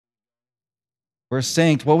We're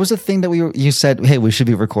synced. What was the thing that you said, hey, we should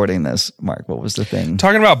be recording this, Mark? What was the thing?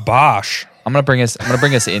 Talking about Bosch. I'm gonna bring us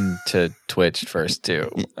into Twitch first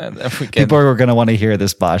too, and then we can, people are gonna want to hear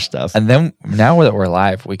this Bosch stuff. And then now that we're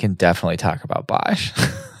live, we can definitely talk about Bosch.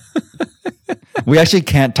 We actually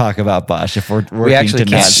can't talk about Bosch if we're working. We actually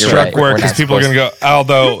can't. Struck work because people are gonna go.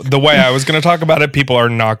 Although the way I was gonna talk about it, people are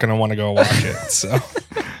not gonna want to go watch it. So,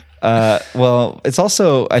 well, it's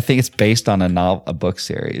also I think it's based on a book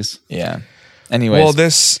series. Yeah. Anyways, well,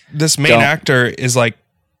 this main actor is like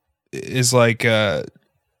the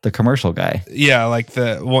commercial guy. Yeah, like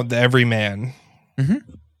the everyman. Mm-hmm.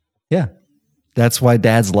 Yeah, that's why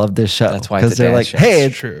dads love this show. That's why because they're like, hey,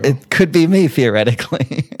 it could be me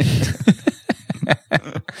theoretically.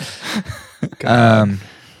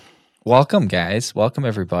 Welcome, guys. Welcome,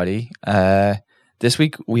 everybody. This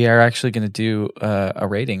week we are actually going to do a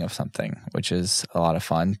rating of something, which is a lot of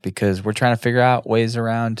fun because we're trying to figure out ways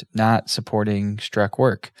around not supporting Struck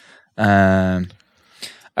work. I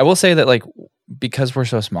will say that, like, because we're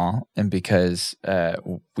so small and because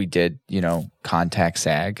we did, contact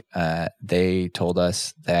SAG, they told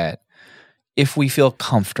us that if we feel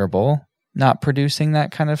comfortable not producing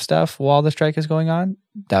that kind of stuff while the strike is going on,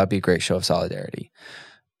 that would be a great show of solidarity.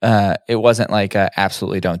 It wasn't like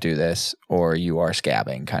absolutely don't do this or you are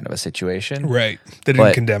scabbing kind of a situation. Right. They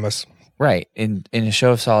didn't condemn us. Right. In a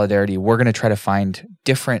show of solidarity, we're going to try to find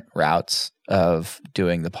different routes of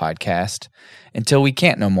doing the podcast until we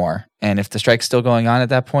can't no more. And if the strike's still going on at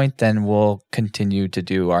that point, then we'll continue to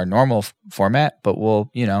do our normal format, but we'll,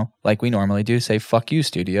 like we normally do, say fuck you,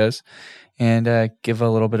 studios, and give a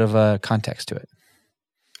little bit of a context to it.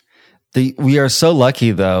 We are so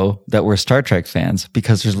lucky, though, that we're Star Trek fans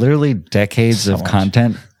because there's literally decades of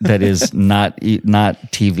content that is not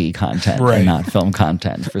TV content and not film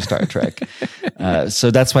content for Star Trek.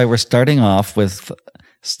 So that's why we're starting off with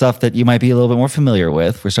stuff that you might be a little bit more familiar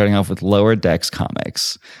with. We're starting off with Lower Decks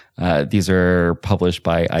comics. These are published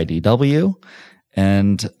by IDW,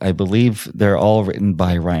 and I believe they're all written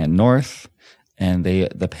by Ryan North, and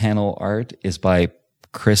the panel art is by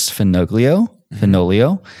Chris Fenoglio.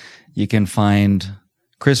 You can find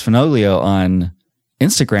Chris Fenoglio on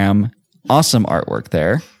Instagram. Awesome artwork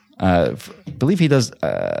there. I believe he does.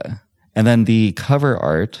 And then the cover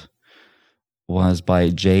art was by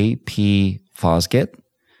J.P. Fosgate.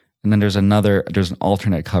 And then there's an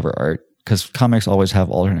alternate cover art because comics always have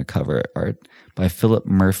alternate cover art by Philip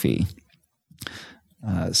Murphy.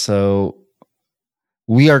 So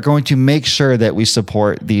we are going to make sure that we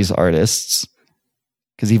support these artists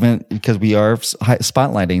because we are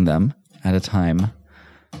spotlighting them at a time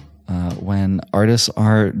when artists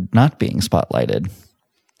are not being spotlighted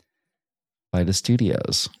by the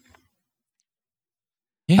studios.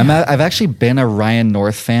 Yeah. I've actually been a Ryan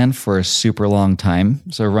North fan for a super long time.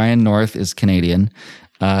 So Ryan North is Canadian.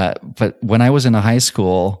 But when I was in high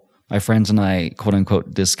school, my friends and I, quote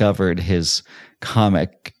unquote, discovered his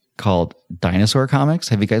comic called Dinosaur Comics.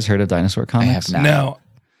 Have you guys heard of Dinosaur Comics? I have not. No.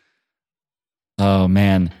 Oh,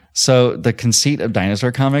 man. So the conceit of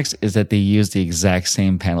Dinosaur Comics is that they use the exact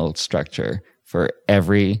same panel structure for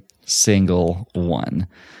every single one.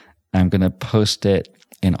 I'm going to post it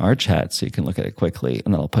in our chat so you can look at it quickly,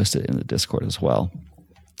 and then I'll post it in the Discord as well.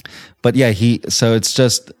 But yeah, so it's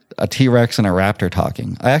just a T-Rex and a raptor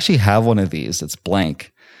talking. I actually have one of these that's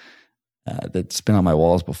blank that's been on my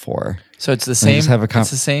walls before. So it's the same. It's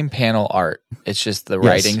the same panel art. It's just the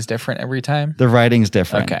writing's different every time. The writing's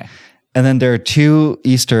different. Okay. And then there are 2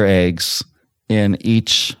 Easter eggs in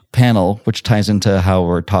each panel, which ties into how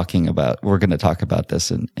we're going to talk about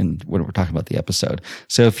this in when we're talking about the episode.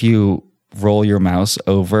 So if you roll your mouse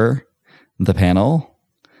over the panel,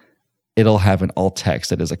 it'll have an alt text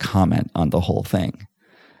that is a comment on the whole thing,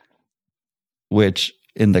 which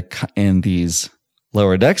in these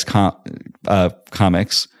Lower Decks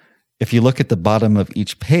comics, if you look at the bottom of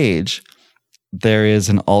each page, there is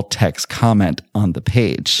an alt text comment on the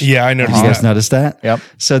page. Yeah, I noticed that. You guys noticed that? Yep.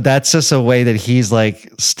 So that's just a way that he's like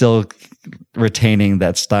still retaining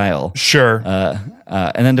that style. Sure.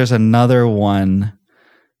 And then there's another one.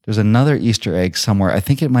 There's another Easter egg somewhere. I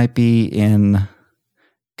think it might be in,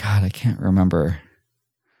 God, I can't remember.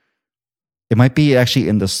 It might be actually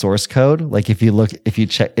in the source code. Like if you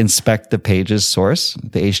inspect the page's source,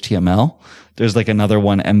 the HTML, there's like another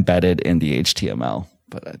one embedded in the HTML.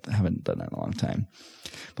 But I haven't done that in a long time.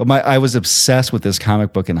 But I was obsessed with this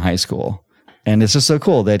comic book in high school. And it's just so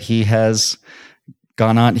cool that he has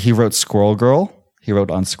gone on. He wrote Squirrel Girl. He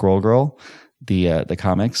wrote on Squirrel Girl, the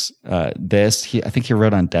comics. I think he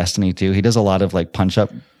wrote on Destiny too. He does a lot of like punch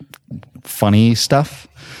up funny stuff.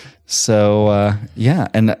 So yeah,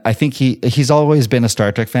 and I think he's always been a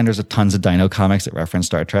Star Trek fan. There's tons of Dino comics that reference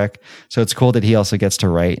Star Trek, so it's cool that he also gets to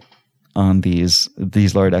write on these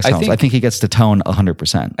Lower Decks films. I think he gets to tone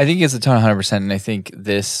 100%. I think he gets to tone 100%, and I think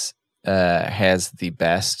this has the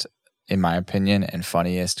best, in my opinion, and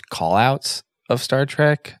funniest call-outs of Star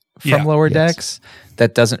Trek from Lower Decks.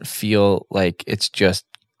 That doesn't feel like it's just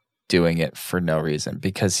doing it for no reason,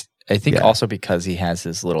 because I think also because he has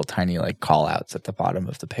his little tiny like call outs at the bottom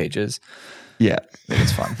of the pages. Yeah.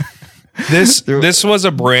 It's fun. This was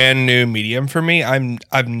a brand new medium for me.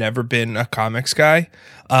 I've never been a comics guy.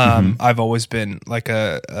 I've always been like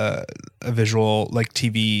a visual like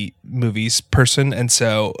TV movies person, and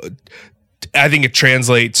so I think it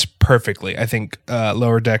translates perfectly. I think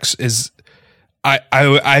Lower Decks is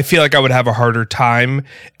I feel like I would have a harder time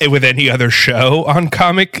with any other show in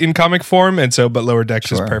comic form, and so but Lower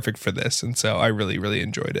Decks is perfect for this, and so I really, really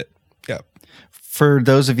enjoyed it. Yeah. For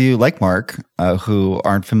those of you like Mark who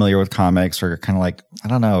aren't familiar with comics or kind of like, I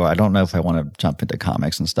don't know if I want to jump into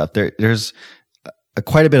comics and stuff. There's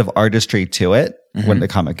quite a bit of artistry to it when the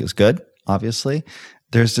comic is good, obviously.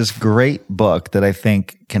 There's this great book that I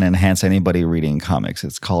think can enhance anybody reading comics.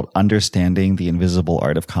 It's called Understanding the Invisible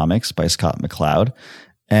Art of Comics by Scott McCloud.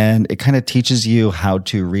 And it kind of teaches you how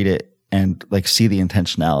to read it and like see the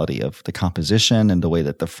intentionality of the composition and the way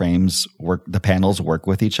that the frames work, the panels work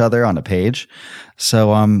with each other on a page.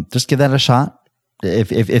 So just give that a shot if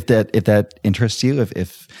that interests you.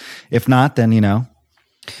 If not, then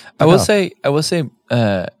I will say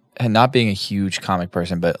and not being a huge comic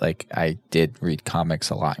person, but like I did read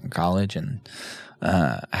comics a lot in college, and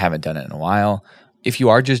I haven't done it in a while. If you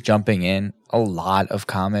are just jumping in, a lot of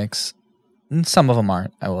comics, and some of them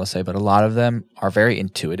aren't, I will say, but a lot of them are very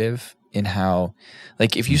intuitive in how,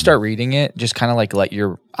 like, if you start reading it, just kind of like let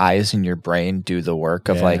your eyes and your brain do the work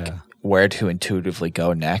of like where to intuitively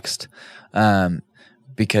go next,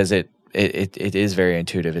 because it is very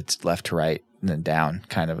intuitive. It's left to right and then down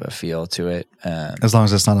kind of a feel to it. As long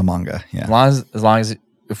as it's not a manga, yeah. As long as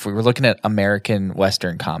if we were looking at American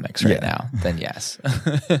Western comics right now, then yes.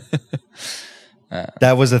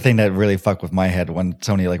 That was the thing that really fucked with my head when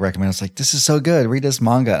somebody like recommended. I was like, "This is so good. Read this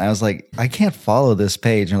manga." And I was like, "I can't follow this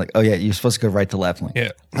page." And you're like, "Oh yeah, you're supposed to go right to left." I'm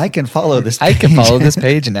like, I can follow this. I can follow this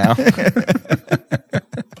page now.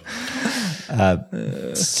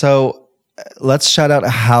 So let's shout out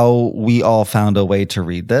how we all found a way to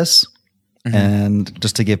read this. And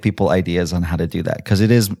just to give people ideas on how to do that, because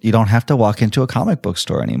you don't have to walk into a comic book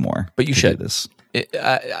store anymore. But you should. Do this.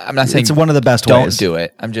 I'm not saying it's one of the best ways. Don't do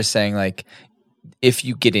it. I'm just saying, like, if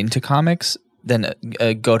you get into comics, then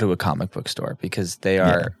go to a comic book store, because they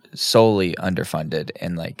are solely underfunded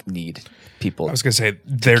and like need people. I was gonna say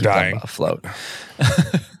they're dying afloat.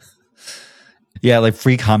 Yeah, like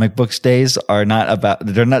free comic books days are not about.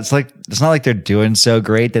 They're not. It's not like they're doing so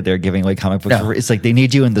great that they're giving away comic books. No. It's like they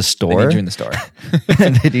need you in the store. They need you in the store,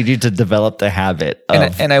 and they need you to develop the habit.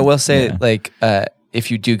 And I will say, like, if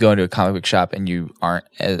you do go into a comic book shop and you aren't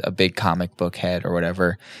a big comic book head or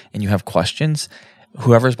whatever, and you have questions,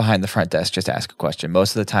 whoever's behind the front desk, just ask a question.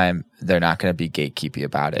 Most of the time, they're not going to be gatekeepy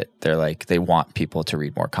about it. They're like, they want people to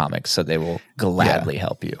read more comics, so they will gladly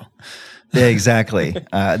help you. Yeah, exactly.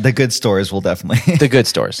 The good stores will definitely. The good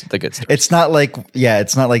stores. It's not like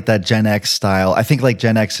that Gen X style. I think like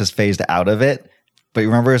Gen X has phased out of it. But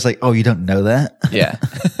remember, it's like, oh, you don't know that? Yeah.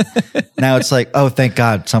 Now it's like, oh, thank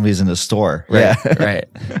God somebody's in the store. Right, yeah. Right.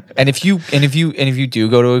 And if you do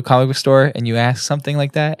go to a comic book store and you ask something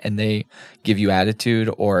like that and they give you attitude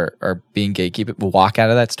or are being gatekeeper, we'll walk out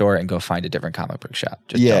of that store and go find a different comic book shop.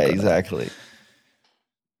 Just exactly.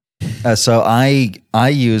 So I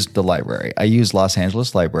used the library. I used Los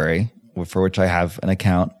Angeles Library, for which I have an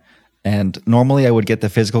account. And normally I would get the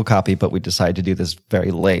physical copy, but we decided to do this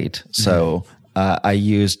very late. So I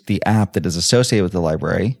used the app that is associated with the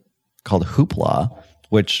library called Hoopla,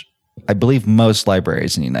 which I believe most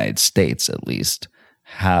libraries in the United States, at least,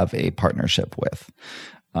 have a partnership with.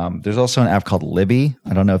 There's also an app called Libby.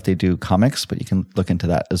 I don't know if they do comics, but you can look into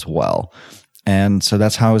that as well. And so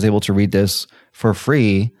that's how I was able to read this for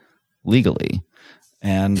free legally.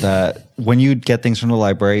 And when you get things from the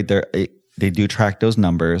library, they do track those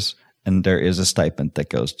numbers, and there is a stipend that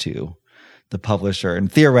goes to the publisher.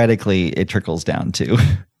 And theoretically, it trickles down to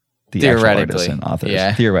the actual artists and authors.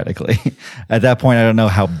 Yeah. Theoretically. At that point, I don't know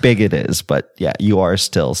how big it is, but yeah, you are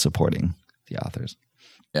still supporting the authors.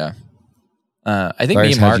 Yeah. I think Lars,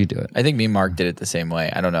 me and Mark, how'd you do it? I think me and Mark did it the same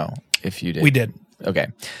way. I don't know if you did. We did. Okay.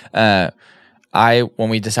 When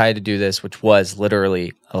we decided to do this, which was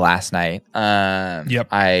literally last night,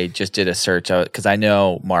 I just did a search because I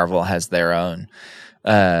know Marvel has their own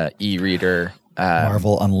e-reader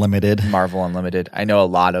Marvel Unlimited. I know a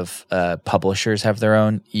lot of publishers have their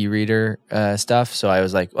own e-reader stuff. So I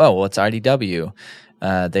was like, oh, well, it's IDW.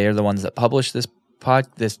 They are the ones that publish this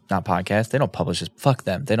not podcast. They don't publish this. Fuck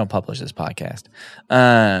them. They don't publish this podcast.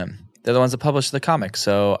 They're the ones that publish the comics.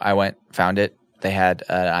 So I found it. They had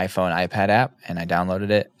an iPhone, iPad app, and I downloaded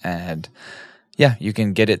it. And yeah, you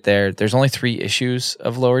can get it there. There's only 3 issues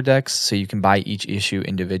of Lower Decks, so you can buy each issue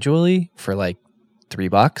individually for like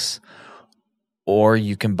 $3. Or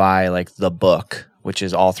you can buy like the book, which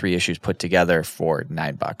is all 3 issues put together for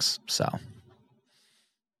 $9. So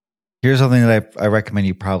here's something that I recommend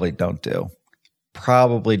you probably don't do.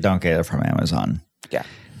 Probably don't get it from Amazon. Yeah.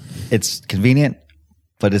 It's convenient,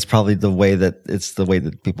 but it's probably the way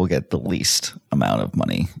that people get the least amount of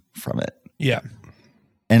money from it. Yeah.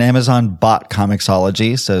 And Amazon bought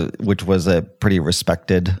Comixology, which was a pretty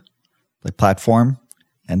respected platform,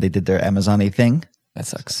 and they did their Amazon-y thing. That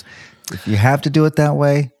sucks. If you have to do it that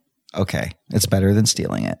way, okay, it's better than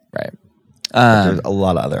stealing it. Right. There's a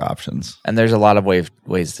lot of other options, and there's a lot of ways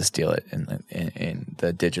to steal it in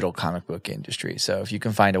the digital comic book industry. So if you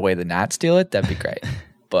can find a way to not steal it, that'd be great.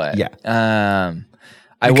 But yeah,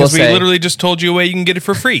 because we literally just told you a way you can get it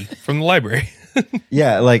for free from the library.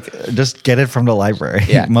 Yeah, just get it from the library.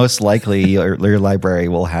 Yeah. Most likely your library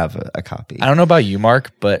will have a copy. I don't know about you,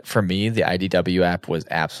 Mark, but for me, the IDW app was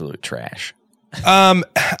absolute trash. I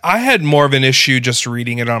had more of an issue just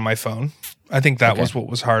reading it on my phone. I think that was what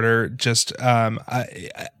was harder. Just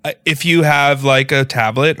if you have like a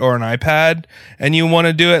tablet or an iPad and you want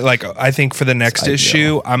to do it, I think for the next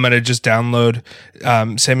issue, I'm going to just download.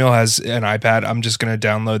 Samuel has an iPad. I'm just going to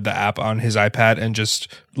download the app on his iPad and just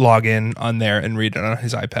log in on there and read it on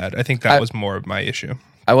his iPad. I think that was more of my issue.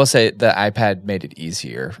 I will say the iPad made it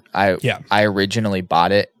easier. I originally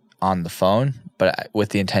bought it on the phone, but with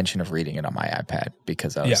the intention of reading it on my iPad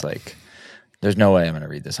because I was like, there's no way I'm going to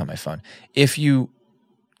read this on my phone. If you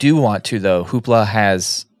do want to, though, Hoopla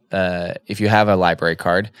has, if you have a library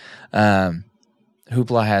card,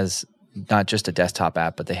 Hoopla has not just a desktop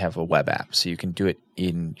app, but they have a web app. So you can do it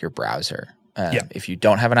in your browser. If you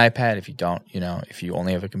don't have an iPad, if you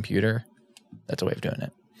only have a computer, that's a way of doing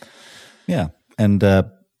it. Yeah. And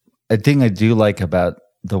a thing I do like about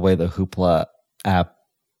the way the Hoopla app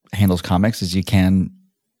handles comics is you can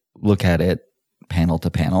look at it panel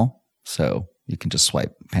to panel. So you can just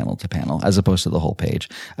swipe panel to panel as opposed to the whole page.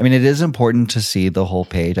 I mean, it is important to see the whole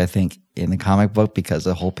page, I think, in the comic book because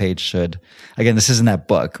the whole page should, again, this isn't that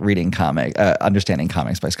book, Understanding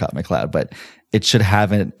Comics by Scott McCloud, but it should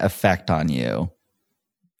have an effect on you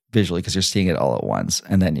visually because you're seeing it all at once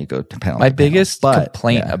and then you go to panel. My biggest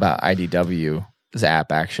complaint about IDW's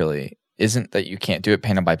app actually isn't that you can't do it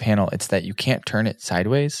panel by panel. It's that you can't turn it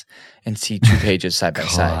sideways and see 2 pages side by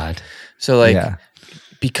side. So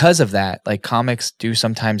because of that, comics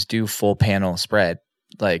sometimes do full panel spread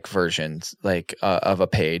versions of a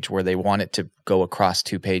page where they want it to go across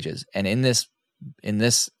 2 pages. And in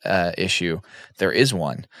this issue, there is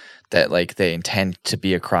one that they intend to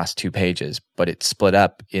be across 2 pages, but it's split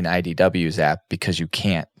up in IDW's app because you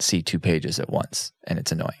can't see 2 pages at once, and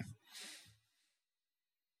it's annoying.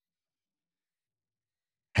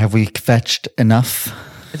 Have we fetched enough?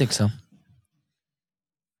 I think so.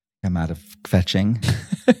 I'm out of fetching.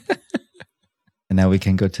 And now we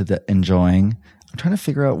can go to the enjoying. I'm trying to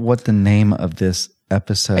figure out what the name of this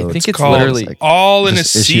episode. I think it's literally All in a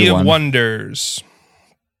Sea of Wonders.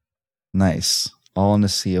 Nice. All in a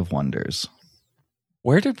Sea of Wonders.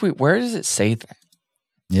 Where does it say that?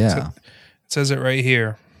 Yeah. It says it right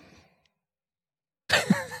here.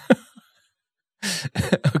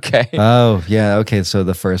 Okay. Oh, yeah. Okay. So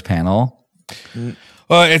the first panel.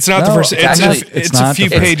 Well, it's not the first. It's a few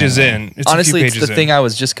pages in. Honestly, it's the thing I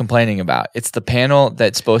was just complaining about. It's the panel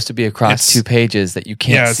that's supposed to be across 2 pages that you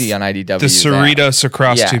can't see on IDW. The Cerritos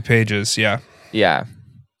across 2 pages. Yeah. Yeah.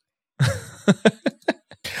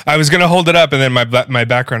 I was going to hold it up, and then my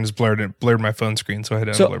background is blurred. It blurred my phone screen, so I had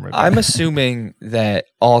to unblur my background. I'm assuming that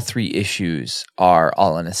all 3 issues are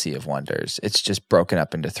All in a Sea of Wonders. It's just broken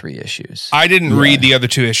up into 3 issues. I didn't read the other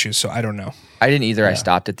 2 issues, so I don't know. I didn't either. I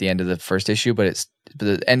stopped at the end of the first issue, but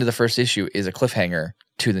the end of the first issue is a cliffhanger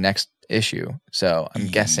to the next issue. So I'm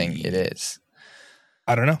guessing it is.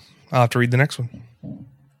 I don't know. I'll have to read the next one.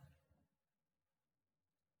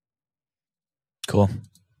 Cool.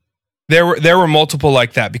 There were multiple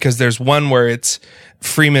like that because there's one where it's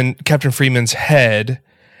Captain Freeman's head,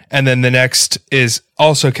 and then the next is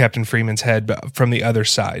also Captain Freeman's head, but from the other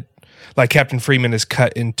side. Like Captain Freeman is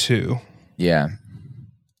cut in 2. Yeah.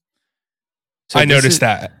 So I noticed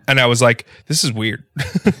that, and I was like, "This is weird."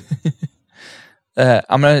 I'm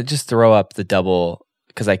gonna just throw up the double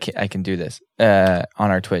because I can do this on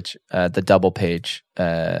our Twitch, the double page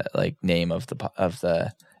like name of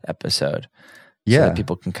the episode, so that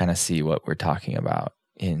people can kind of see what we're talking about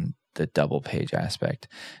in the double page aspect.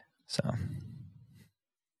 So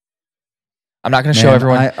I'm not going to show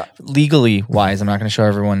everyone legally wise. I'm not going to show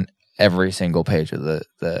everyone every single page of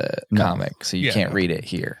the comic, so you can't read it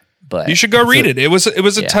here. But you should go read it. It was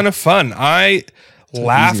a ton of fun. I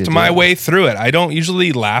laughed my way through it. I don't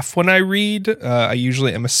usually laugh when I read. I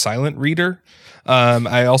usually am a silent reader.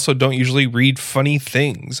 I also don't usually read funny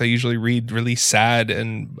things. I usually read really sad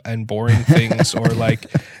and boring things or like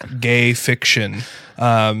gay fiction.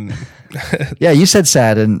 Yeah, you said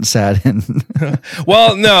sad and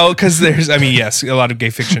well, no, because yes, a lot of gay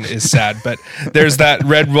fiction is sad, but there's that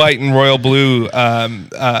Red, White, and Royal Blue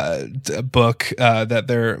book that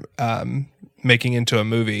they're making into a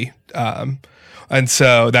movie, and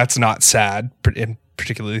so that's not sad,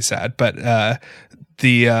 particularly sad, but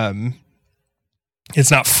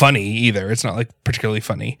it's not funny either. It's not like particularly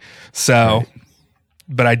funny. So,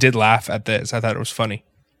 but I did laugh at this. I thought it was funny.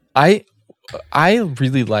 I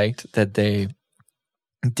really liked that they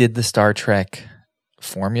did the Star Trek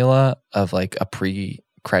formula of like a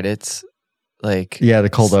pre-credits, like the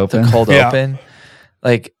cold open, open,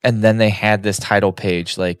 like, and then they had this title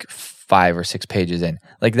page like 5 or 6 pages in.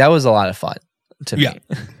 Like that was a lot of fun to me.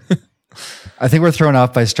 I think we're thrown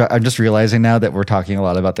off by I'm just realizing now that we're talking a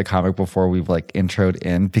lot about the comic before we've like introed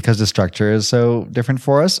in, because the structure is so different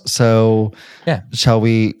for us. So shall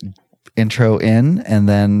we intro in and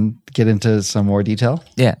then get into some more detail?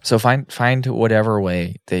 Yeah. So find whatever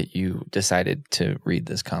way that you decided to read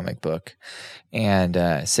this comic book, and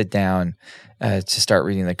sit down to start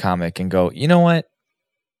reading the comic and go, you know what?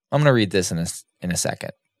 I'm going to read this in a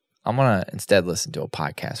second. I'm going to instead listen to a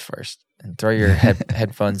podcast first, and throw your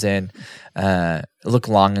headphones in, look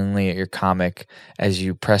longingly at your comic as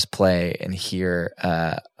you press play and hear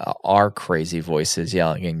our crazy voices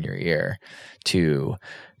yelling in your ear to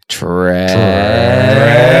Trek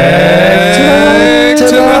to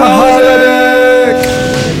the holodeck.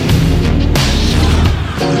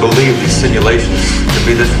 I believe these simulations to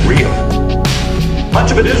be this real.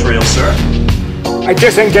 Much of it is real, sir. I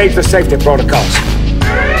disengage the safety protocols.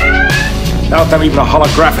 Not that even a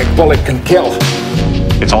holographic bullet can kill.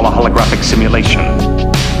 It's all a holographic simulation.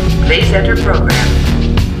 Please enter program.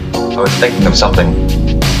 I was thinking of something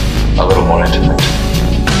a little more intimate.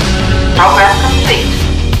 Program complete.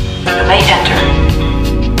 You may enter.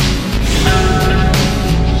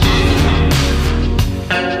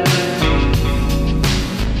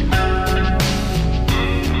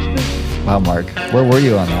 Wow, Mark, where were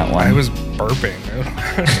you on that one? I was burping.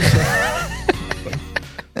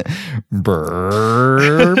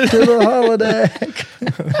 Burp to the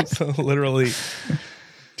holodeck. So literally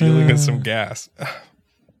dealing with some gas.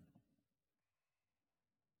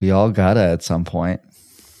 We all gotta at some point.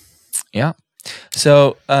 Yeah.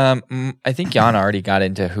 So I think Jan already got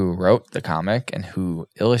into who wrote the comic and who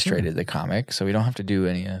illustrated the comic, so we don't have to do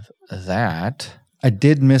any of that. I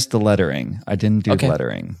did miss the lettering. I didn't do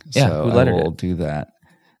lettering, so who lettered I will do that.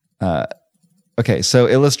 Okay, so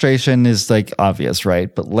illustration is like obvious,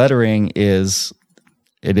 right? But lettering is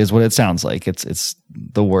what it sounds like. It's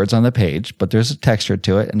the words on the page, but there's a texture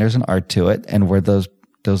to it and there's an art to it, and where those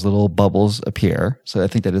little bubbles appear. So I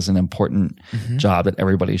think that is an important job that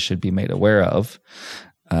everybody should be made aware of.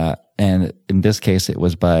 And in this case, it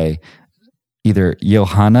was by either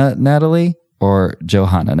Johanna Natalie or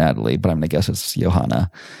Johanna Natalie, but I'm going to guess it's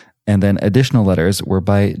Johanna. And then additional letters were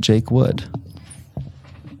by Jake Wood.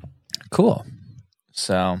 Cool.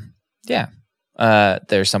 So, yeah.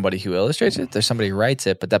 There's somebody who illustrates it. There's somebody who writes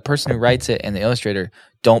it, but that person who writes it and the illustrator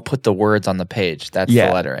don't put the words on the page. That's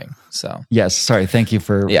the lettering. So yes, sorry. Thank you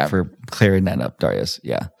for clearing that up, Darius.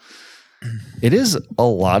 Yeah, it is a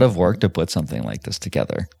lot of work to put something like this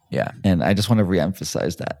together. Yeah, and I just want to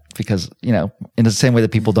reemphasize that because in the same way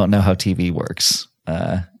that people don't know how TV works,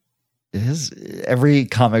 it is every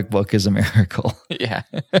comic book is a miracle. Yeah,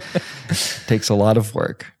 it takes a lot of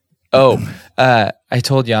work. Oh, I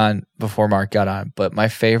told Jan before Mark got on, but my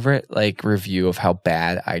favorite review of how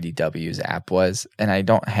bad IDW's app was, and I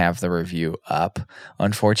don't have the review up,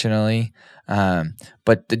 unfortunately.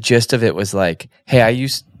 But the gist of it was like, hey, I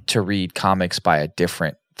used to read comics by a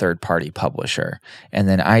different third-party publisher, and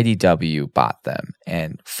then IDW bought them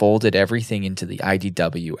and folded everything into the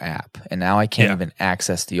IDW app, and now I can't even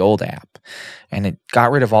access the old app. And it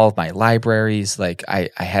got rid of all of my libraries. Like I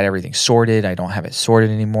had everything sorted. I don't have it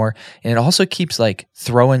sorted anymore. And it also keeps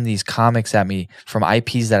throwing these comics at me from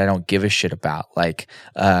IPs that I don't give a shit about, like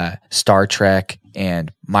Star Trek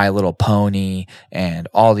and My Little Pony and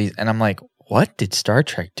all these. And I'm like, what did Star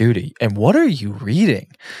Trek do to you? And what are you reading?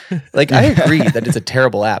 Like, I agree that it's a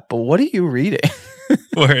terrible app, but what are you reading?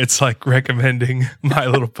 Where it's like recommending My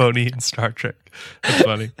Little Pony and Star Trek. That's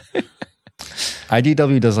funny.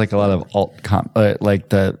 IDW does like a lot of like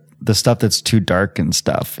the stuff that's too dark and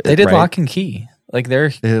stuff. They did Lock and Key. Like they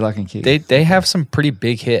did Lock and Key. They have some pretty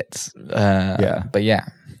big hits. But yeah.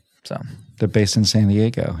 So they're based in San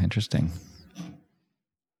Diego. Interesting.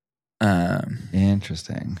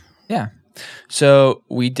 Interesting. Yeah. So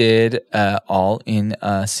we did All in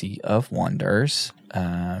a Sea of Wonders,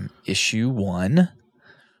 issue 1.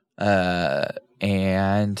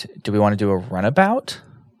 And do we want to do a runabout?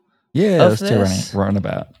 Yeah, let's do a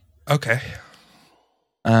runabout. Okay.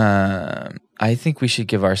 I think we should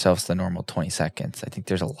give ourselves the normal 20 seconds. I think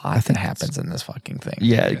there's a lot that happens in this fucking thing.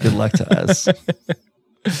 Yeah, good luck to us.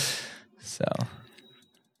 So,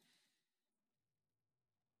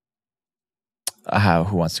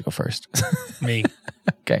 who wants to go first? Me.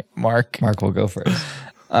 Okay, Mark. Mark will go first.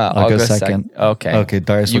 I'll go second. Okay,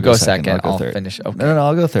 Darius, you will go second. I'll third. finish. Okay. No,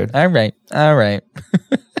 I'll go third. All right.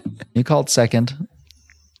 You called second.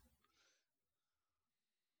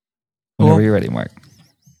 Whenever you're ready, Mark.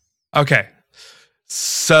 Okay.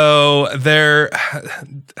 So the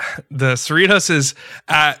Cerritos is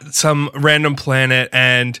at some random planet,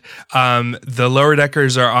 and the lower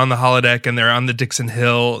deckers are on the holodeck, and they're on the Dixon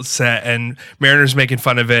Hill set, and Mariner's making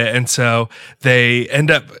fun of it, and so they end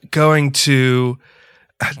up going to.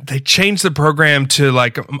 They changed the program to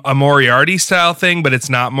like a Moriarty style thing, but it's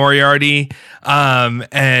not Moriarty,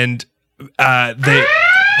 and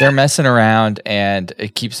they're messing around, and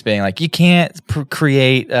it keeps being like, you can't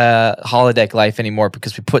create holodeck life anymore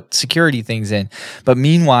because we put security things in. But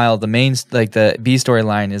meanwhile, the main, like the B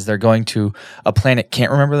storyline is they're going to a planet.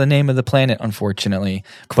 Can't remember the name of the planet, unfortunately.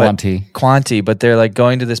 Quanti, but they're like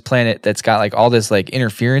going to this planet that's got like all this like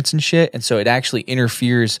interference and shit, and so it actually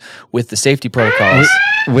interferes with the safety protocols.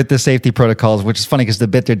 With the safety protocols, which is funny because the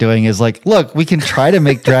bit they're doing is like, look, we can try to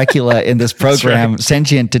make Dracula in this program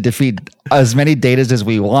sentient to defeat as many datas as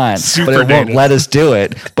we want, but it won't let us do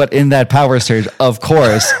it. But in that power surge, of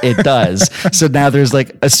course, it does. So now there's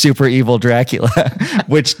like a super evil Dracula,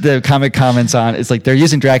 which the comic comments on. It's like they're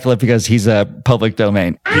using Dracula because he's a public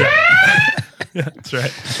domain. Yeah, that's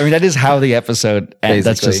right. I mean, that is how the episode ends.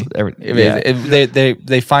 That's just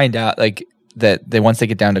they find out like that they once they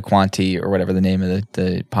get down to Quanti or whatever the name of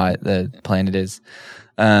the planet is.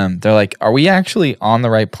 They're like, are we actually on the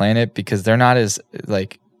right planet? Because they're not as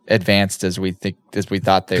like advanced as we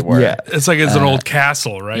thought they were. Yeah, it's like it's an old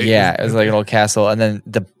castle, right? Yeah, it was like an old castle, and then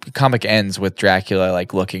the comic ends with Dracula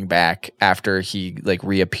like looking back after he like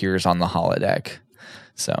reappears on the holodeck.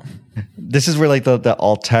 So this is where like the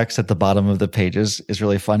alt text at the bottom of the pages is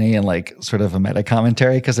really funny and like sort of a meta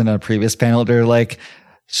commentary, because in a previous panel they're like,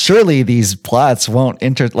 surely these plots won't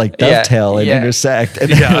dovetail and intersect.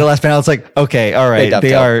 And then the last panel, it's like, okay, all right,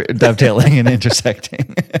 they are dovetailing and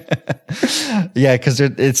intersecting. Yeah, because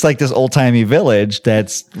it's like this old timey village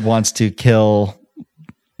that wants to kill.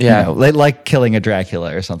 Yeah, like killing a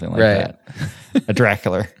Dracula or something like that. A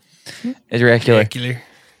Dracula. Cool.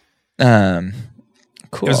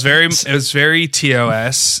 It was very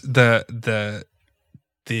TOS.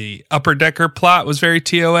 The upper decker plot was very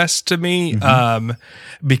TOS to me,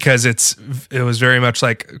 because it was very much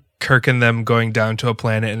like Kirk and them going down to a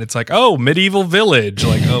planet, and it's like, oh, medieval village.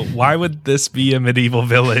 Like, oh, why would this be a medieval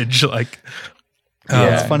village? Like,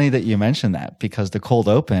 it's funny that you mentioned that, because the cold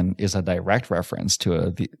open is a direct reference to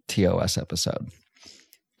a TOS episode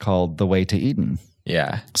called "The Way to Eden."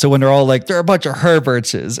 Yeah. So when they're all like, they're a bunch of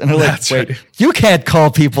Herbertses, and they're like, wait, right. You can't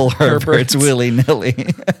call people Herberts willy-nilly.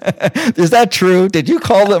 Is that true? Did you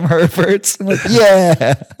call them Herberts? I'm like,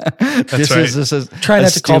 yeah. This is try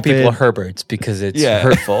not to call people Herberts because it's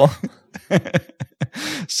hurtful.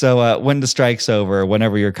 So when the strike's over,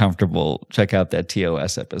 whenever you're comfortable, check out that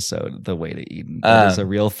TOS episode, "The Way to Eden." That is a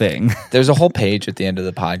real thing. There's a whole page at the end of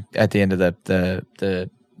the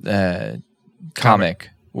comic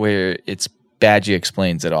where it's Badgie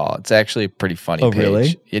explains it all. It's actually a pretty funny page.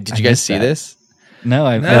 Really? Yeah, did you guys see this? No,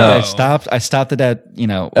 I stopped. I stopped it at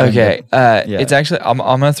Okay, it's actually I'm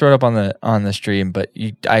gonna throw it up on the stream, but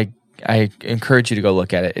I encourage you to go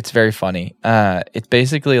look at it. It's very funny. It's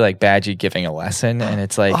basically like Badgie giving a lesson, and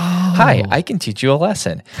it's like, "Hi, I can teach you a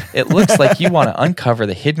lesson. It looks like you want to uncover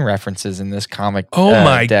the hidden references in this comic." Oh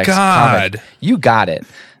my god! Comic. You got it.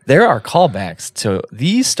 There are callbacks to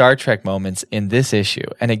these Star Trek moments in this issue,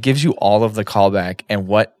 and it gives you all of the callback and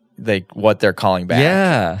what they're calling back.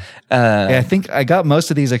 Yeah. I think I got most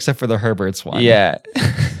of these except for the Herberts one. Yeah.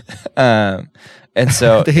 And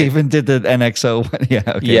so they even did the NXO one. Yeah.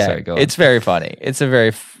 Okay. yeah, Sorry, go on. it's very funny. It's a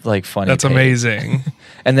very funny. That's page. amazing.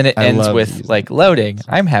 And then it I ends love with these. like loading.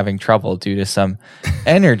 I'm having trouble due to some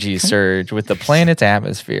energy surge with the planet's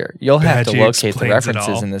atmosphere. You'll have to Badgie locate the explains it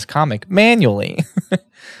references all. in this comic manually.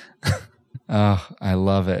 Oh, I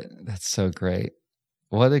love it. That's so great.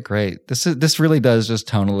 What a great. This really does just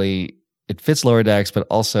tonally, it fits Lower Decks, but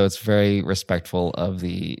also it's very respectful of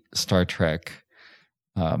the Star Trek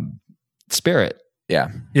spirit. Yeah.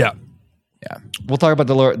 Yeah. We'll talk about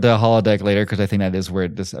the holodeck later because I think that is where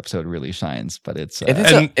this episode really shines. But it's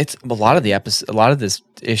It's a lot of the episode. A lot of this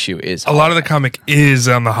issue is A lot of the comic is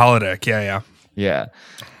on the holodeck. Yeah. yeah.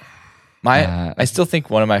 I still think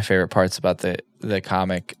one of my favorite parts about the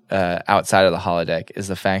comic outside of the holodeck is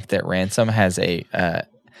the fact that Ransom has a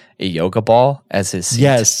yoga ball as his seat.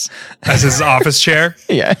 Yes. As his office chair.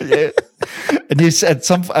 Yeah. And you said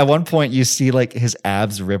at one point you see like his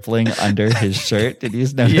abs rippling under his shirt. Did you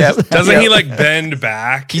notice? Yep. that? Doesn't he like bend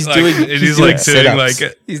back? He's like, doing- and he's he's doing like doing sit-ups.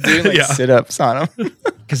 like He's doing like Yeah. sit-ups on him.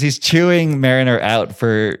 Because he's chewing Mariner out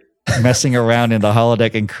for messing around in the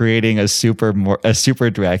holodeck and creating a super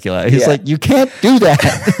Dracula. He's Yeah. like, you can't do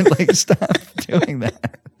that. Like, stop doing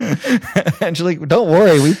that. And she's like, don't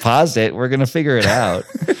worry, we paused it. We're gonna figure it out.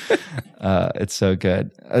 It's so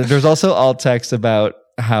good. There's also alt text about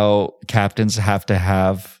how captains have to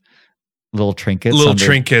have little trinkets.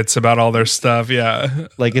 trinkets about all their stuff. Yeah.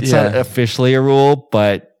 Like it's Yeah. not officially a rule,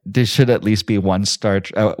 but there should at least be one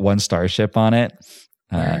starship on it.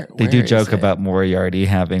 They do where joke is it? about Moriarty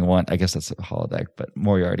having one. I guess that's a holodeck, but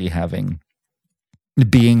Moriarty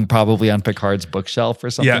being probably on Picard's bookshelf or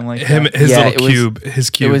something like that. His Yeah, little it was- cube. His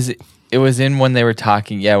cube. It was in when they were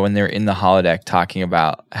talking, when they were in the holodeck talking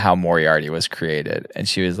about how Moriarty was created. And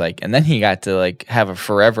she was like, and then he got to like have a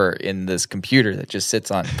forever in this computer that just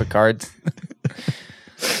sits on Picard's.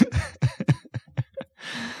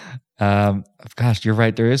 Gosh, you're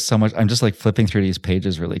right. There is so much. I'm just like flipping through these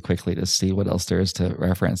pages really quickly to see what else there is to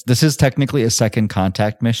reference. This is technically a second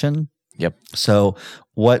contact mission. Yep. So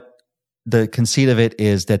what the conceit of it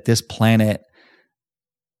is that this planet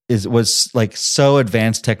was like so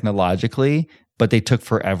advanced technologically, but they took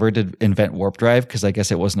forever to invent warp drive because I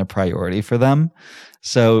guess it wasn't a priority for them.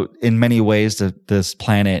 So in many ways, this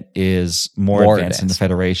planet is more advanced than the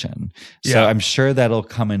Federation. So Yeah. I'm sure that'll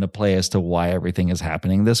come into play as to why everything is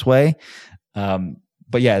happening this way.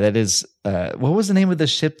 But yeah, that is what was the name of the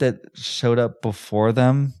ship that showed up before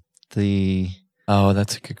them? Oh,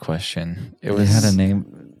 that's a good question. It had a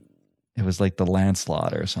name. It was like the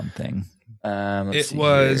Lancelot or something. It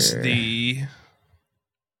was the.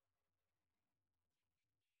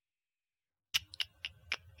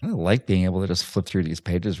 I like being able to just flip through these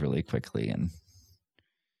pages really quickly and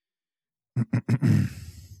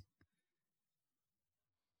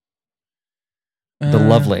the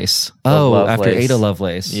Lovelace. After Ada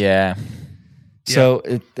Lovelace. Yeah. So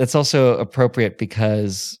that's also appropriate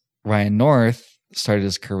because Ryan North started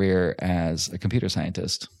his career as a computer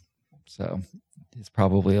scientist. So it's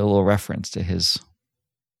probably a little reference to his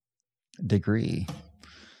degree.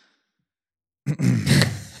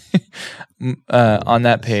 On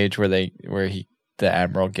that page where the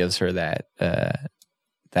Admiral gives her that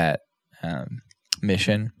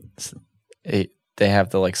mission, they have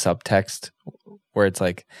the like subtext where it's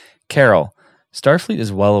like, Carol, Starfleet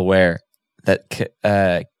is well aware that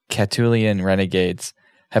Catulian renegades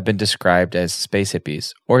have been described as space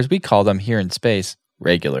hippies, or as we call them here in space,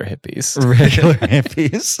 regular hippies. Regular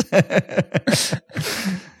hippies.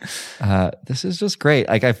 This is just great.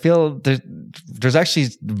 Like I feel there's actually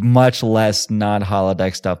much less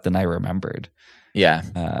non-holodeck stuff than I remembered.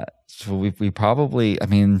 Yeah. So we probably, I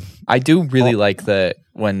mean, I do really like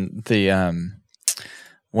when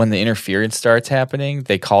the interference starts happening,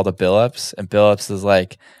 they call the Billups, and Billups is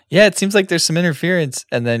like, yeah, it seems like there's some interference,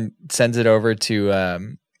 and then sends it over to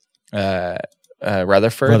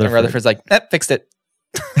Rutherford, and Rutherford's like, fixed it.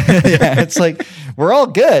 Yeah, it's like we're all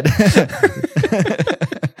good.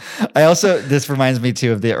 This reminds me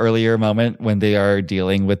too of the earlier moment when they are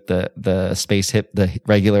dealing with the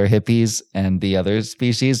regular hippies and the other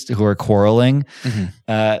species who are quarreling.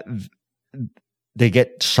 Mm-hmm. They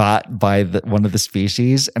get shot by one of the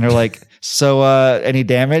species and they're like, so any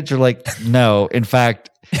damage? Or like, no, in fact,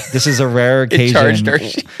 this is a rare occasion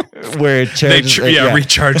where it charges,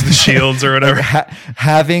 recharge the shields or whatever.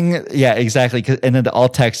 Exactly. And then the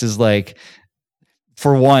alt text is like,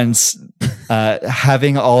 for once,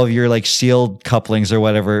 having all of your like shield couplings or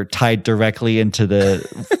whatever tied directly into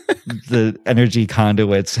the energy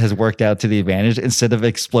conduits has worked out to the advantage. Instead of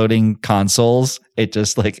exploding consoles, it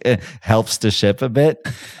just like helps the ship a bit.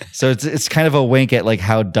 So it's kind of a wink at like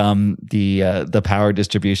how dumb the power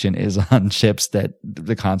distribution is on ships that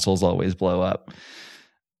the consoles always blow up.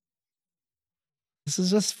 This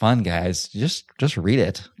is just fun, guys. Just read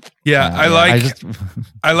it. Yeah, I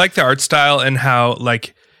like the art style and how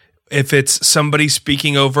like if it's somebody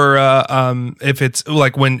speaking over if it's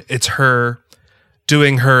like when it's her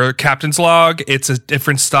doing her captain's log, it's a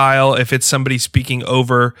different style. If it's somebody speaking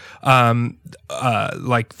over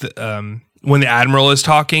when the admiral is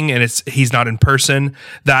talking and he's not in person,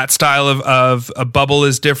 that style of a bubble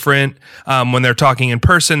is different. When they're talking in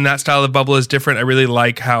person, that style of bubble is different. I really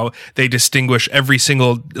like how they distinguish every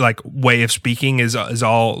single like way of speaking is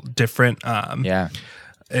all different.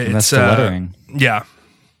 That's the lettering. Yeah.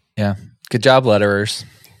 Good job, letterers.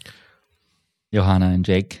 Johanna and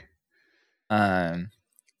Jake.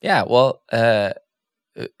 Well,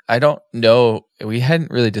 I don't know. We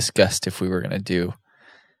hadn't really discussed if we were going to do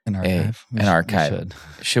an archive. An archive.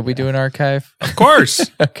 Should we do an archive? Of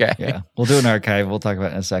course. Okay. Yeah, we'll do an archive. We'll talk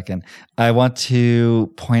about it in a second. I want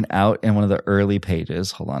to point out in one of the early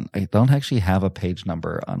pages, hold on, I don't actually have a page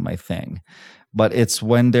number on my thing, but it's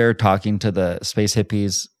when they're talking to the space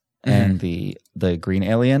hippies and the green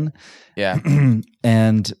alien. Yeah.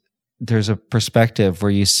 And there's a perspective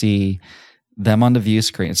where you see them on the view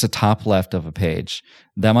screen. It's the top left of a page.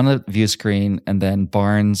 Them on the view screen, and then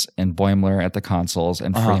Barnes and Boimler at the consoles,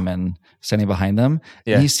 and Freeman standing behind them.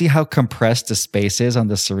 Yeah. And you see how compressed the space is on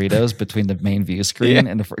the Cerritos between the main view screen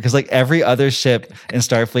and because like every other ship in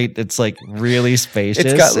Starfleet, it's like really spacious.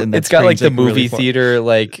 It's got like the movie theater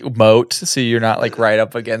like moat, so you're not like right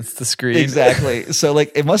up against the screen. Exactly. So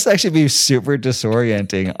like it must actually be super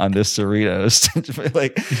disorienting on the Cerritos.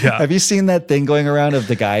 Have you seen that thing going around of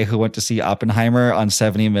the guy who went to see Oppenheimer on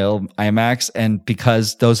 70 mil IMAX, and because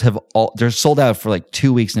those they're sold out for like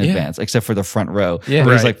 2 weeks in advance, except for the front row. Yeah,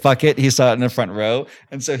 he's like, fuck it. He saw it in the front row.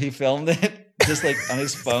 And so he filmed it just like on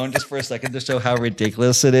his phone just for a second to show how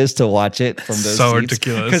ridiculous it is to watch it from those so seats.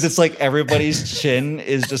 Ridiculous. Because it's like everybody's chin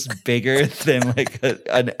is just bigger than like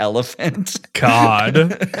an elephant. God.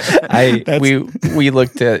 We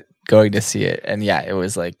looked at going to see it, and it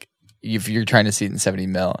was like if you're trying to see it in 70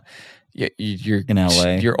 mil, you're in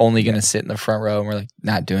LA. You're only going to sit in the front row, and we're like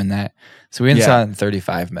not doing that. So we went and saw it in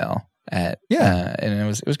 35 mil and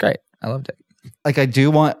it was great. I loved it. Like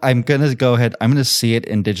I'm going to go ahead. I'm going to see it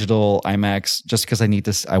in digital IMAX just because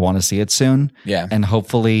I want to see it soon. Yeah. And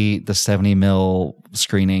hopefully the 70 mil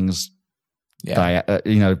screenings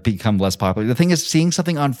become less popular. The thing is, seeing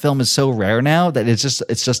something on film is so rare now that it's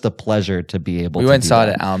just a pleasure to be able to. We went and saw it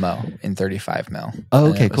at Alamo in 35 mil.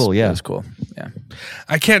 Oh, okay, cool. Yeah. It was cool. Yeah.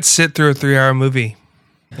 I can't sit through a 3-hour movie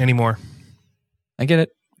anymore. I get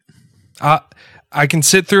it. I can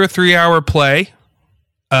sit through a 3-hour play,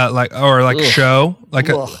 show,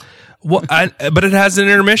 but it has an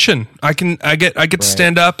intermission. I get to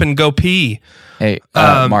stand up and go pee. Hey,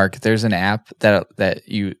 Mark, there's an app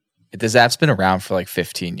this app's been around for like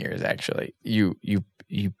 15 years. Actually, you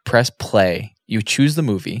press play, you choose the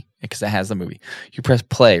movie because it has the movie. You press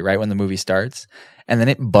play right when the movie starts, and then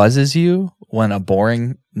it buzzes you when a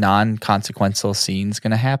boring, non-consequential scene's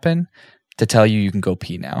going to happen to tell you can go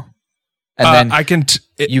pee now. And then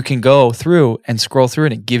you can go through and scroll through,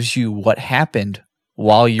 and it gives you what happened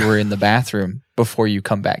while you were in the bathroom before you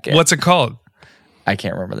come back in. What's it called? I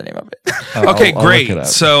can't remember the name of it. Okay, great.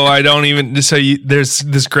 So I don't even. There's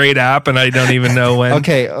this great app, and I don't even know when.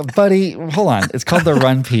 Okay, buddy, hold on. It's called the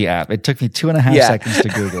Run Pee app. It took me 2.5 seconds to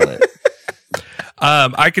Google it.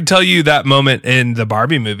 I could tell you that moment in the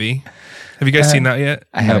Barbie movie. Have you guys seen that yet?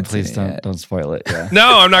 I haven't. Please don't spoil it. Yeah.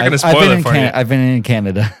 No, I'm not going to spoil it for you. I've been in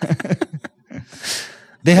Canada.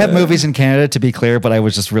 They have movies in Canada, to be clear, but I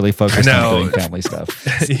was just really focused on doing family stuff.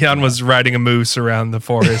 Jan was riding a moose around the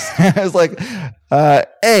forest. I was like,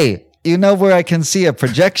 hey, you know where I can see a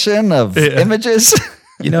projection of images?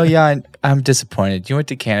 Jan, I'm disappointed. You went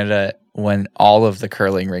to Canada when all of the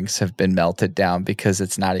curling rinks have been melted down because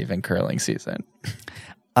it's not even curling season.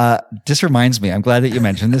 This reminds me, I'm glad that you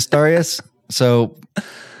mentioned this, Darius. So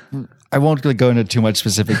I won't go into too much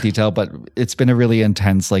specific detail, but it's been a really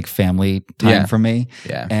intense family time for me.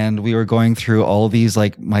 Yeah. And we were going through all of these,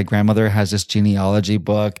 my grandmother has this genealogy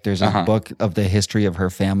book. There's a book of the history of her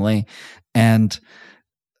family. And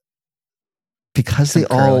because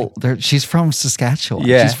she's from Saskatchewan.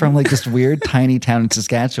 Yeah. She's from this weird tiny town in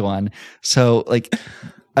Saskatchewan. So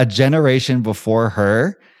a generation before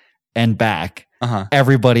her and back,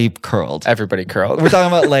 everybody curled. Everybody curled. We're talking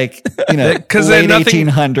about like, because late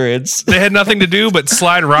 1800s. They had nothing to do but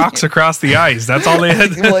slide rocks across the ice. That's all they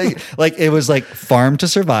had. like it was like farm to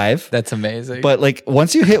survive. That's amazing. But like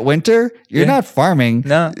once you hit winter, you're not farming.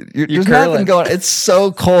 No, there's nothing going. It's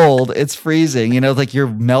so cold. It's freezing. Like you're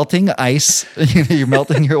melting ice. You're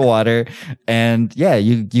melting your water, and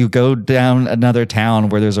you go down another town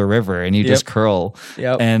where there's a river, and you just curl.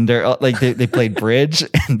 Yep. And they're like they played bridge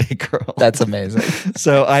and they curl. That's amazing.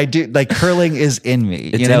 So I do like curling is in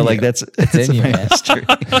me. It's That's in you, my man. history.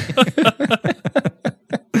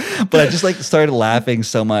 But I just like started laughing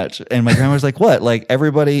so much, and my grandma was like, "What? Like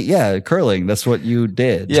everybody? Yeah, curling. That's what you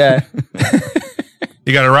did." Yeah.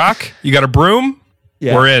 You got a rock? You got a broom?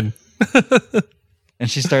 Yeah. We're in. And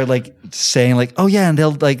she started like saying like, "Oh yeah," and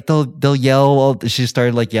they'll yell. She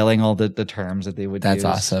started like yelling all the terms that they would. That's use.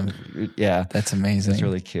 Awesome. Yeah, that's amazing. It's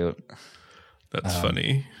really cute. That's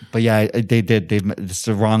funny. But yeah, they did. It's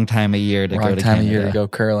the wrong time of year to go to Canada. To go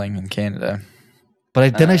curling in Canada.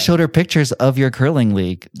 But then I showed her pictures of your curling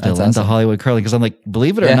league, Dylan, awesome. the Hollywood curling, because I'm like,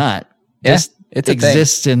 believe it or not, it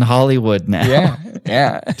exists in Hollywood now.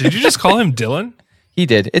 Yeah. Did you just call him Dylan? He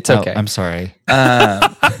did. It's okay. I'm sorry. No,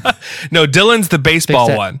 Dylan's the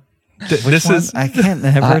baseball one. This is I can't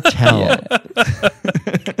never tell.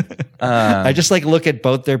 I just like look at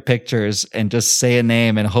both their pictures and just say a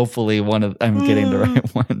name, and hopefully I'm getting the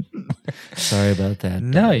right one. Sorry about that.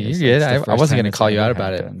 No, you're good. I wasn't going to call you out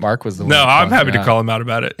about it. Mark was the one. No, I'm happy to call him out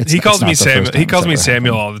about it. He calls me Samuel. He calls me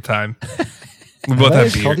Samuel all the time. We both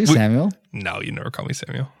have beards. Called you Samuel? No, you never call me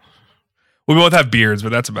Samuel. We both have beards,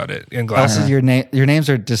 but that's about it. And glasses. Also, your names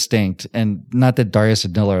are distinct, and not that Darius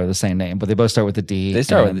and Nilla are the same name, but they both start with a D. They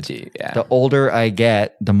start with a D. Yeah. The older I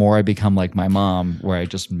get, the more I become like my mom, where I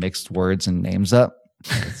just mixed words and names up.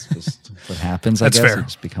 That's just what happens. That's I guess. fair. You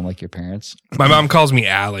just become like your parents. My mom calls me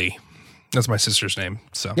Allie. That's my sister's name.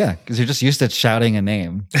 So yeah, because you're just used to shouting a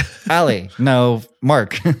name. Allie, no,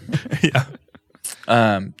 Mark. Yeah.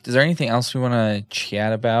 Is there anything else we want to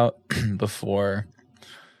chat about before?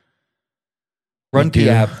 Run P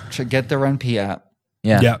app. Get the Run P app.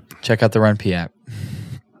 Yeah. Check out the Run P app.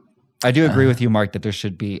 I do agree with you, Mark, that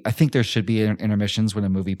I think there should be intermissions when a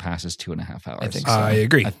movie passes 2.5 hours. I think so. I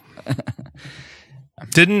agree.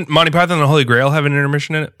 Didn't Monty Python and the Holy Grail have an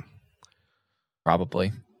intermission in it?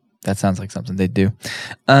 Probably. That sounds like something they'd do.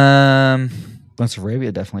 Lawrence of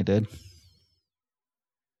Arabia definitely did.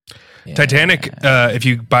 Yeah. Titanic, if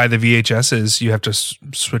you buy the VHSs, you have to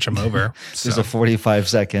switch them over. There's a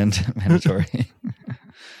 45-second mandatory.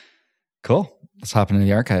 Cool. Let's hop into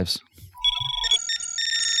the archives.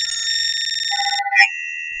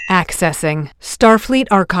 Accessing Starfleet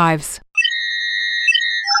archives.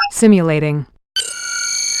 Simulating.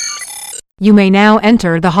 You may now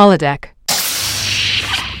enter the holodeck.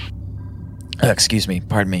 Excuse me.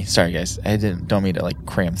 Pardon me. Sorry, guys. I don't mean to like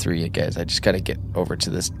cram through you guys. I just got to get over to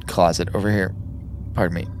this closet over here.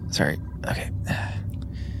 Pardon me. Sorry. Okay.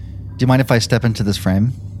 Do you mind if I step into this frame?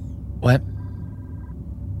 What?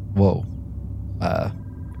 Whoa.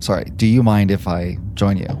 Sorry. Do you mind if I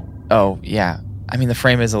join you? Oh, yeah. I mean, the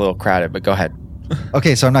frame is a little crowded, but go ahead.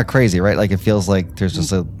 Okay, so I'm not crazy, right? Like it feels like there's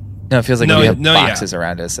just a... No, it feels like we have boxes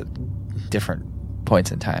around us at different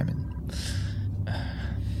points in time.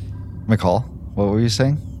 McCall, what were you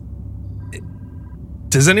saying?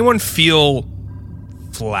 Does anyone feel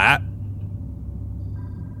flat?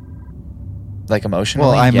 Like emotionally?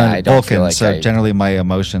 Well, I'm a Vulcan, like so generally my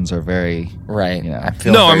emotions are very... Right. You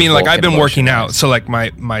know, I mean, like I've been working out, so like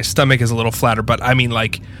my stomach is a little flatter, but I mean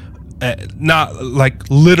like not like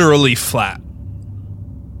literally flat.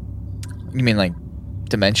 You mean like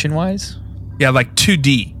dimension-wise? Yeah, like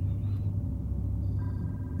 2D.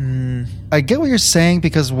 I get what you're saying,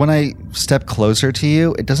 because when I step closer to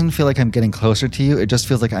you, it doesn't feel like I'm getting closer to you. It just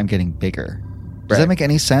feels like I'm getting bigger. Does that make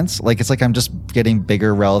any sense? Like it's like I'm just getting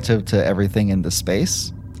bigger relative to everything in the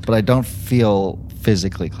space, but I don't feel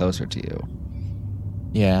physically closer to you.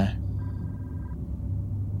 Yeah.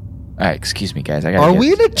 All right, excuse me, guys. Are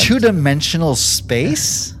we in a two-dimensional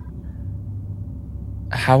space?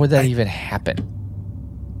 How would that even happen?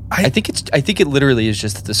 I think it literally is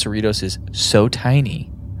just that the Cerritos is so tiny.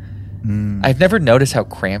 I've never noticed how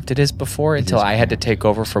cramped it is before until I had to take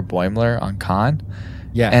over for Boimler on Con.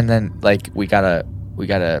 Yeah. And then like we got a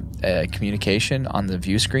communication on the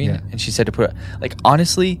view screen, and she said to put like,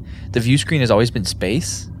 honestly, the view screen has always been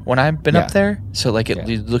space when I've been up there. So like it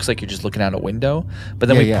looks like you're just looking out a window. But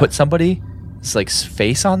then we put somebody's like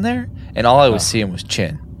face on there, and all I was seeing was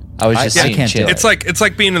chin. I was just seeing chin. It's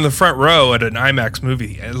like being in the front row at an IMAX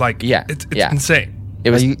movie. Like it's insane. It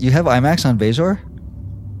was. You have IMAX on Bajor?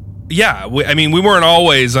 Yeah, we weren't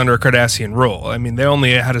always under Cardassian rule. I mean, they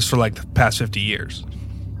only had us for like the past 50 years.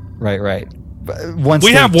 Right. But once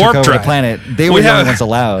we they have took warp over drive. the planet, they were the only ones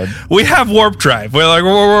allowed. We have warp drive. We're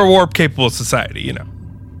a warp capable society, you know.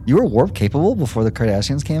 You were warp capable before the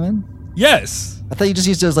Cardassians came in? Yes. I thought you just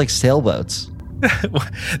used those like sailboats.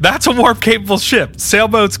 That's a warp capable ship.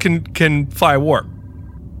 Sailboats can fly warp.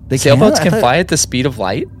 Sailboats can fly at the speed of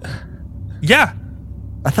light? Yeah.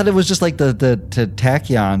 I thought it was just like the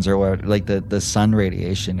tachyons or what, like the sun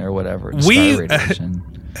radiation or whatever. Star radiation.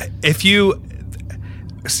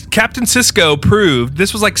 Captain Sisko proved,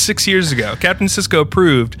 this was like 6 years ago, Captain Sisko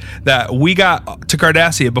proved that we got to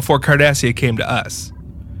Cardassia before Cardassia came to us.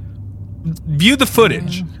 View the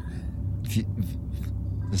footage.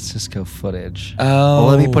 The Sisko footage. Oh,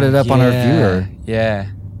 well, let me put it up on our viewer.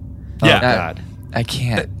 Yeah. Oh, God. I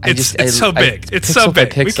can't. It's so big. It's so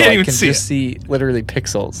big. We can't even see it. I can just see literally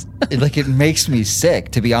pixels. It makes me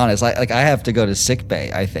sick, to be honest. I have to go to sick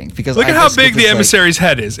bay, I think, because look at how big the emissary's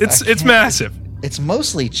head is. It's massive. It's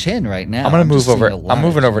mostly chin right now. I'm gonna move over. I'm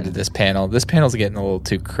moving over to this panel. This panel's getting a little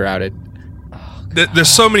too crowded. There's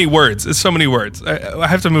so many words. There's so many words. I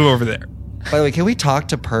have to move over there. By the way, can we talk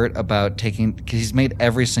to Pert about taking? Because he's made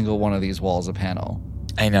every single one of these walls a panel.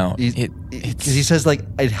 I know. Because he says like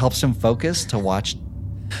it helps him focus to watch.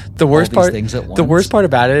 The worst part. Things at once. The worst part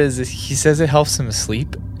about it is he says it helps him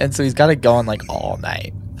sleep, and so he's got it going like all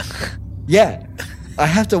night. Yeah. I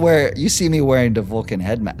have to wear. You see me wearing the Vulcan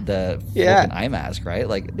Vulcan eye mask, right?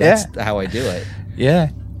 Like that's how I do it. Yeah,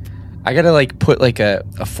 I gotta like put like a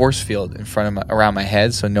force field in front of around my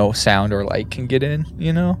head so no sound or light can get in.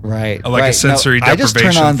 You know, right? A sensory deprivation. I just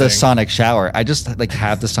turn on the sonic shower. I just like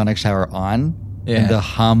have the sonic shower on, and the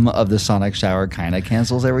hum of the sonic shower kind of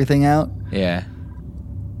cancels everything out. Yeah.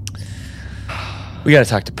 We gotta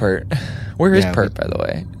talk to Pert. Where is Pert, by the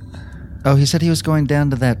way? Oh, he said he was going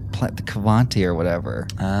down to the Cavanti or whatever.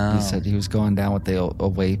 Oh. He said he was going down with the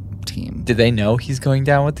away team. Did they know he's going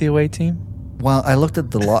down with the away team? Well, I looked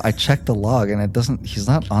at the log. I checked the log, and it doesn't. He's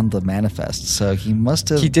not on the manifest, so he must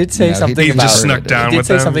have. He did say something he about. Just snuck down he did with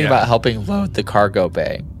say them? something about helping load the cargo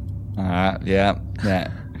bay. Yeah.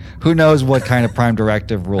 Who knows what kind of prime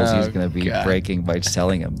directive rules he's going to be breaking by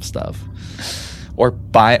selling him stuff,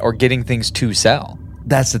 or getting things to sell.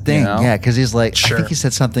 That's the thing, because he's like, sure. I think he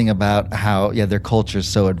said something about how their culture is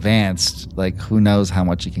so advanced, like who knows how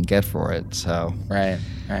much you can get for it. So right,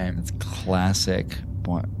 it's classic.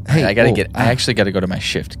 Hey, I actually got to go to my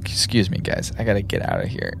shift. Excuse me, guys. I got to get out of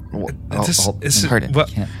here.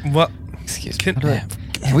 Excuse me.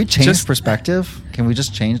 Can we change perspective? Can we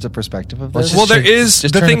just change the perspective of this? Well, there is.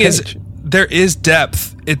 The thing is, there is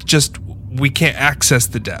depth. It's just we can't access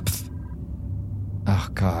the depth. Oh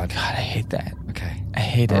God, I hate that. Okay, I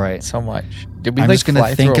hate it so much. I'm just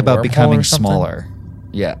gonna think about becoming smaller.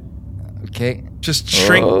 Yeah. Okay. Just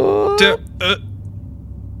shrink.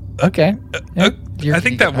 Okay. I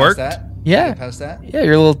think that worked. Yeah. Past that? Yeah,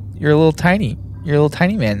 you're a little tiny. You're a little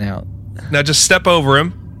tiny man now. Now just step over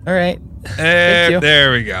him. All right. Thank you.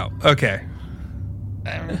 There we go. Okay.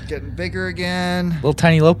 I'm getting bigger again. Little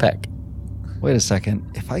tiny Lopek. Wait a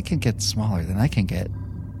second. If I can get smaller, then I can get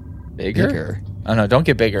bigger. Oh no! Don't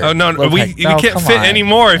get bigger. Oh no! You can't fit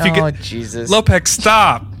anymore. If you get. Oh Jesus! Lopek,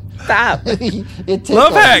 stop! Stop!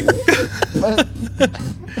 Lopek,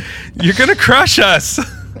 you're gonna crush us.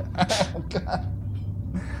 Oh God!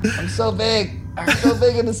 I'm so big. I'm so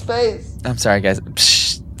big into space. I'm sorry, guys.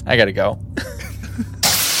 Psh, I gotta go.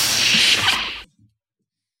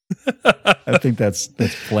 I think that's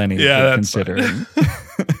plenty. Yeah, considering.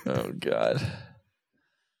 Oh God.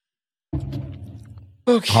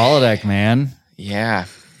 Okay. Holodeck, man. Yeah.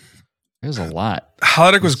 There's a lot.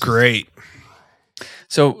 Holodeck was great.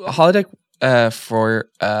 So Holodeck, for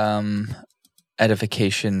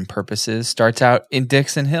edification purposes, starts out in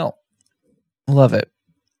Dixon Hill. Love it.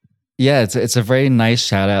 Yeah, it's a very nice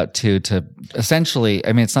shout out to essentially.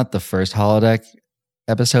 I mean, it's not the first Holodeck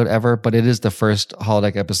episode ever, but it is the first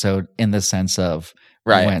Holodeck episode in the sense of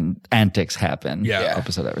when antics happen. Yeah,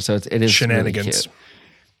 episode ever. So it is shenanigans. Really cute.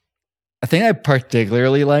 A thing I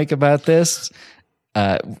particularly like about this,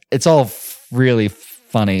 it's all really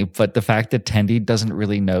funny, but the fact that Tendi doesn't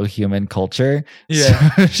really know human culture.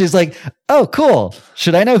 Yeah. So she's like, oh, cool.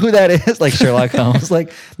 Should I know who that is? Like Sherlock Holmes,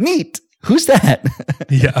 like, neat. Who's that?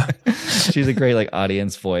 Yeah. She's a great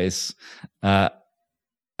audience voice. I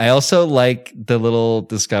also like the little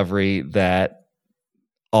discovery that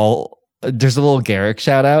there's a little Garrick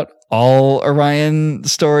shout out. all Orion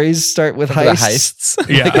stories start with heists.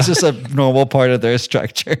 heists. Like it's just a normal part of their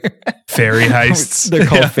structure. Fairy heists. They're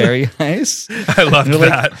called fairy heists. I love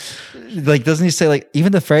that. Like, doesn't he say like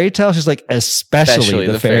even the fairy tale? She's like, especially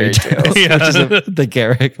the fairy tales, which is the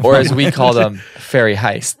Garrick. Or as we call them, fairy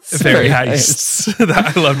heists. Fairy heists.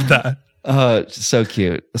 I loved that. So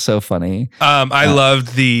cute, so funny. I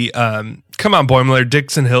loved the come on, Boimler.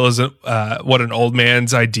 Dixon Hill is what an old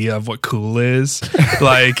man's idea of what cool is.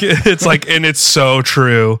 Like it's like, and it's so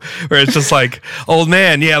true. Where it's just like, old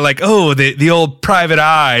man, yeah, like the old private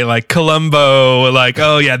eye, like Columbo, like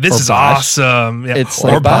this is Bosch. Awesome. Yeah. It's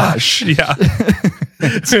or like Bosch. Yeah,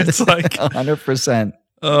 it's like 100%.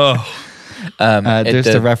 Oh, there's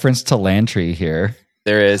the reference to Lantry here.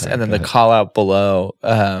 There is, and then the call out below.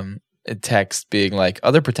 A text being like,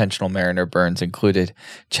 other potential Mariner burns included,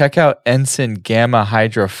 check out Ensign Gamma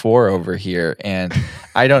Hydra 4 over here, and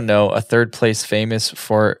I don't know, a third place famous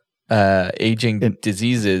for aging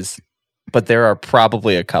diseases, but there are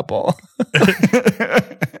probably a couple.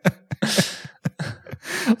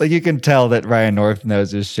 Like you can tell that Ryan North knows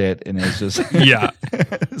his shit and is just yeah.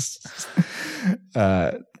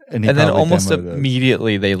 And then almost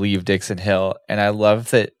immediately they leave Dixon Hill, and I love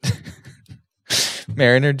that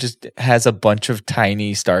Mariner just has a bunch of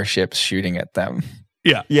tiny starships shooting at them.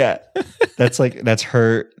 Yeah. Yeah. That's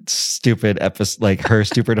her stupid episode, like her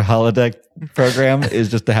stupid holodeck program is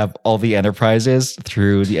just to have all the Enterprises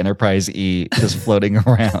through the Enterprise E just floating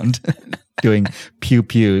around doing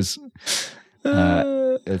pew-pews.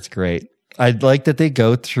 It's great. I'd like that they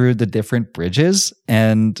go through the different bridges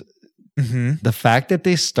and the fact that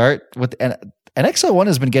they start with NX-01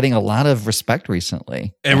 has been getting a lot of respect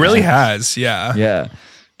recently. It really has, yeah. Yeah.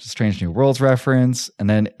 Just Strange New Worlds reference. And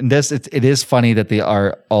then in this, it is funny that they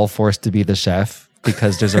are all forced to be the chef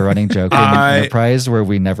because there's a running joke in Enterprise where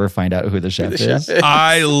we never find out who the chef is.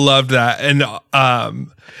 I loved that. And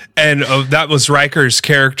that was Riker's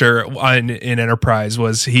character in Enterprise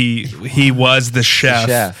was he was the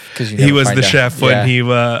chef. He was the chef when he in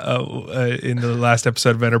the last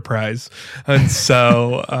episode of Enterprise. And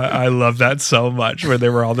so I love that so much where they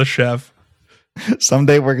were all the chef.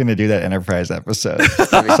 Someday we're going to do that Enterprise episode.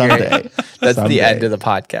 Someday. That's the end of the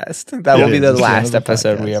podcast. That will be the last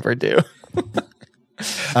episode we ever do.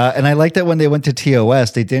 And I like that when they went to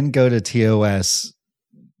TOS, they didn't go to TOS,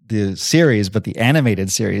 the series, but the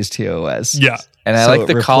animated series TOS. Yeah. And I like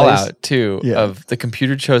the call out too of the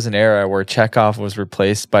computer chosen era where Chekhov was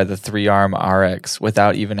replaced by the 3-arm RX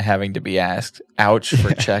without even having to be asked. Ouch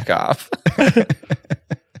for Chekhov.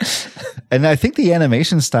 And I think the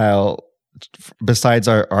animation style, besides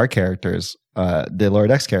our characters, the Lord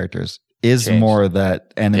X characters, is more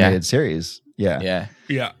that animated series. Yeah.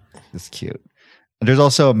 Yeah. It's cute. There's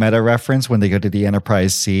also a meta reference when they go to the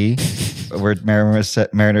Enterprise C where Mariner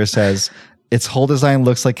says, its whole design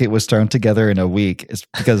looks like it was thrown together in a week. It's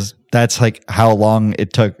because that's like how long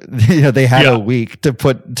it took. They had a week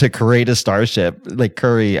to create a starship. Like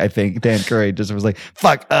Curry, I think, Dan Curry just was like,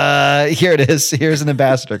 fuck, here it is. Here's an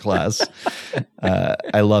ambassador class.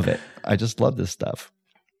 I love it. I just love this stuff.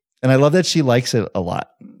 And I love that she likes it a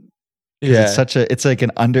lot. Yeah.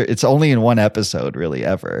 It's only in one episode really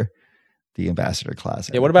ever. The ambassador class.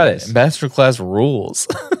 Yeah, what about it? Ambassador class rules.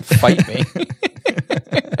 Fight me.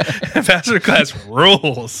 Ambassador class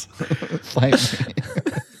rules. Fight me.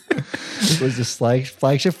 It was this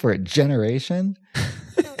flagship for a generation.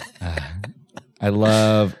 I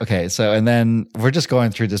love. Okay, so and then we're just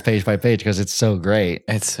going through this page by page because it's so great.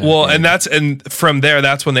 It's so great. and from there,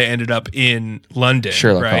 that's when they ended up in London.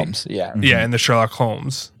 Sherlock Holmes. Yeah, yeah, in the Sherlock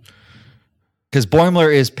Holmes. Because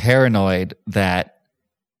Boimler is paranoid that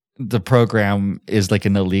the program is like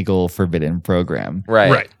an illegal, forbidden program.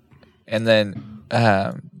 Right. And then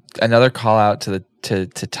another call out to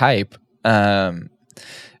type in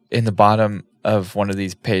the bottom of one of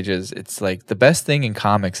these pages. It's like the best thing in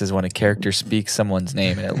comics is when a character speaks someone's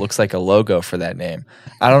name and it looks like a logo for that name.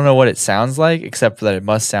 I don't know what it sounds like, except that it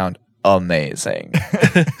must sound amazing.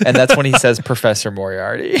 And that's when he says Professor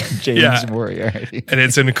Moriarty. James Moriarty. And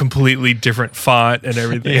it's in a completely different font and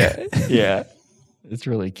everything. Yeah. It's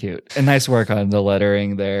really cute. And nice work on the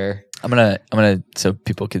lettering there. I'm gonna so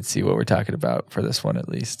people could see what we're talking about for this one at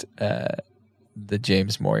least. The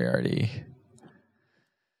James Moriarty.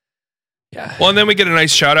 Yeah. Well, and then we get a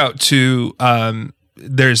nice shout out to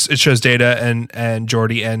it shows Data and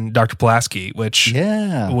Geordi and Dr. Pulaski, which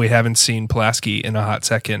we haven't seen Pulaski in a hot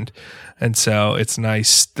second. And so it's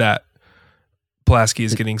nice that Pulaski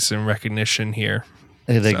is getting some recognition here.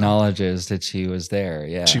 It acknowledges that she was there.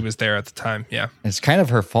 Yeah. She was there at the time. Yeah. It's kind of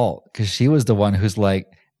her fault because she was the one who's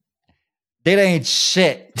like, Data ain't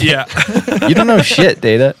shit. Yeah. You don't know shit,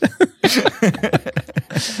 Data.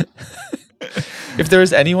 If there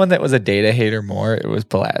was anyone that was a Data hater more, it was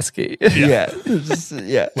Pulaski. Yeah.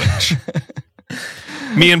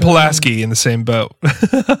 Me and Pulaski in the same boat.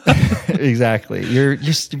 Exactly. You're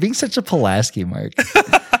being such a Pulaski, Mark.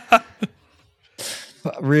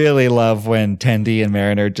 Really love when Tendi and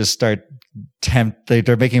Mariner just start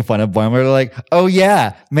they're making fun of Boimler. They're like, oh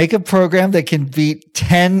yeah, make a program that can beat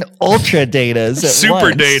 10 ultra datas at Super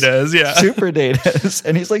once. datas, yeah. Super datas.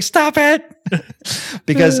 And he's like, stop it.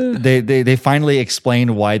 Because they finally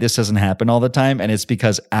explain why this doesn't happen all the time. And it's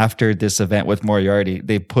because after this event with Moriarty,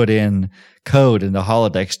 they put in code in the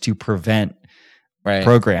holodecks to prevent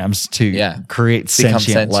programs to create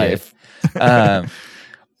sentient life.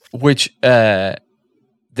 Which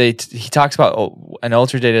he talks about an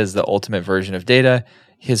ultra data is the ultimate version of data.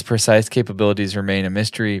 His precise capabilities remain a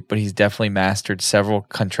mystery, but he's definitely mastered several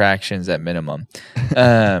contractions at minimum.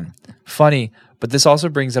 Funny, but this also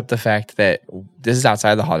brings up the fact that this is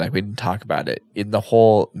outside the holodeck. We didn't talk about it. In the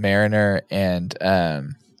whole Mariner and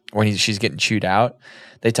when she's getting chewed out,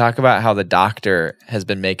 they talk about how the doctor has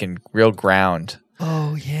been making real ground.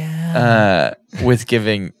 Oh yeah, with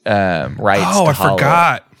giving rights. Oh, I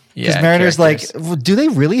forgot. Because Mariner's like, well, do they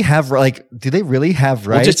really have rights?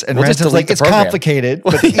 And Ransom's like, it's complicated,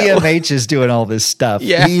 but EMH is doing all this stuff.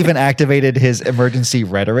 Yeah. He even activated his emergency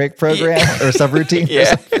rhetoric program or subroutine or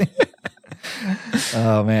something.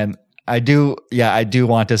 Oh man, I do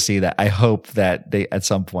want to see that. I hope that they at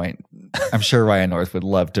some point. I'm sure Ryan North would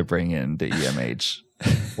love to bring in the EMH.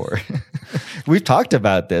 We've talked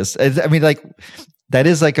about this. I mean, like that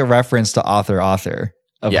is like a reference to author.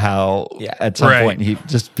 Of how at some point he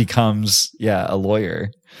just becomes a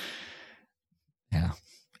lawyer. Yeah.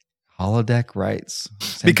 Holodeck rights.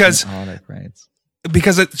 Because holodeck rights.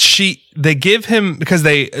 Because they give him because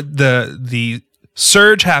the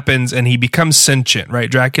surge happens and he becomes sentient,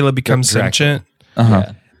 right? Dracula becomes sentient. Uh-huh.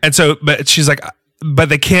 Yeah. And so but she's like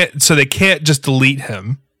they can't just delete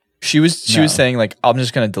him. She was saying like, I'm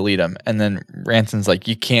just going to delete him. And then Ransom's like,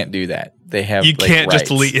 you can't do that. They have You can't just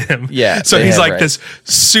delete him. Yeah. So he's like this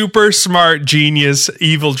super smart genius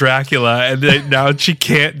evil Dracula and now she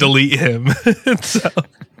can't delete him. So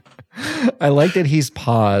I like that he's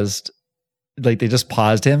paused. Like they just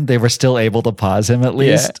paused him. They were still able to pause him at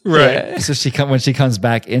least. Yeah, right. Yeah. So when she comes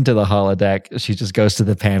back into the holodeck, she just goes to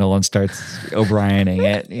the panel and starts O'Briening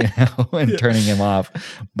it, and turning him off.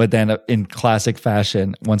 But then in classic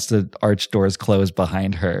fashion, once the arch doors close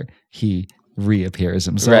behind her, he reappears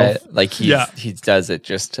himself. Right. Like he does it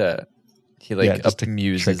just to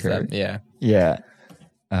amuses them. Yeah. Yeah.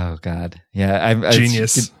 Oh God. Yeah.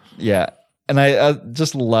 Genius. And I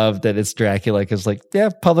just love that it's Dracula because,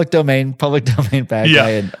 public domain bad guy.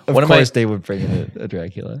 And of course, they would bring in a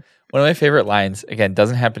Dracula. One of my favorite lines, again,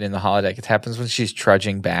 doesn't happen in the holodeck. It happens when she's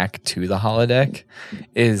trudging back to the holodeck,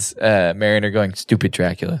 is Mariner going, stupid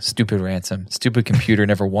Dracula, stupid Ransom, stupid computer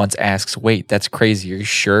never once asks, wait, that's crazy. Are you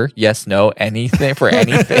sure? Yes, no, anything for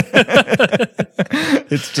anything.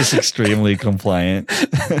 It's just extremely compliant.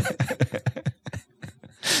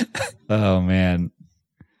 Oh, man.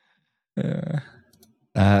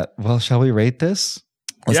 Well, shall we rate this?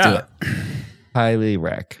 Let's do it. Highly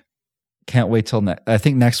rec. Can't wait till next. I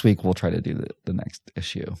think next week we'll try to do the next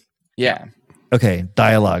issue. Yeah. Okay.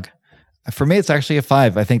 Dialogue. For me, it's actually a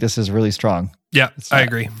 5. I think this is really strong. Yeah, I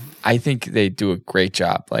agree. I think they do a great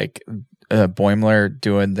job. Like Boimler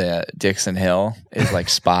doing the Dixon Hill is like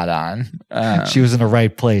spot on. She was in the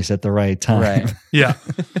right place at the right time. Right. Yeah.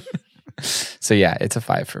 So yeah, it's a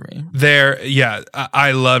 5 for me.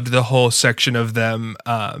 I loved the whole section of them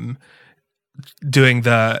doing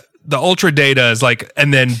the ultra data is like,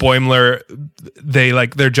 and then Boimler,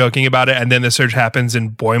 they're joking about it, and then the surge happens,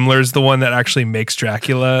 and Boimler's the one that actually makes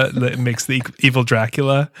Dracula, that makes the evil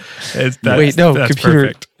Dracula. That's computer.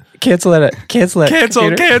 Perfect. Cancel that.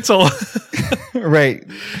 Cancel. Right.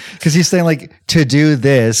 Because he's saying to do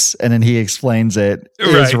this, and then he explains it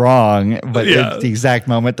is wrong. But at the exact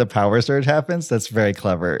moment the power surge happens, that's very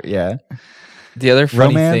clever. Yeah. The other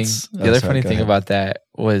funny thing about that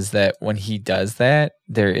was that when he does that,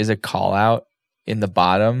 there is a call out in the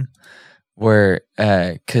bottom where,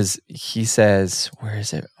 because he says, where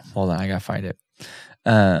is it? Hold on, I gotta find it.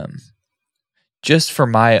 Just for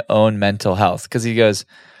my own mental health, because he goes,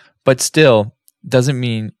 but still doesn't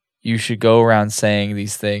mean you should go around saying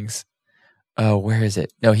these things. Oh, where is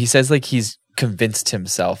it? No, he says he's convinced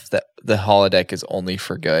himself that the holodeck is only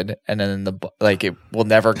for good, and then it will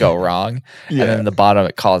never go wrong. Yeah. And then in the bottom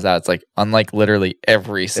it calls out, it's unlike literally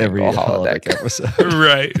every single holodeck episode.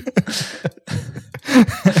 Right.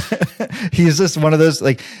 He's just one of those,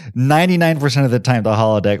 like 99% of the time, the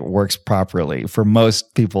holodeck works properly for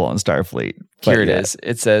most people on Starfleet. Here it is.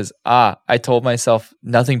 It says, I told myself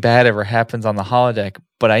nothing bad ever happens on the holodeck,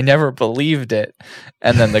 but I never believed it.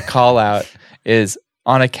 And then the call out is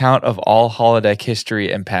on account of all holodeck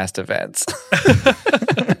history and past events.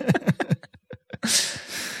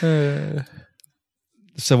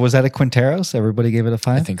 So was that a Quinteros? Everybody gave it a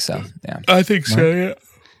 5? I think so. Yeah. I think so, yeah.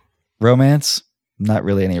 Romance? Not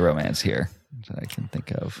really any romance here that I can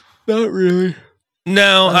think of. Not really.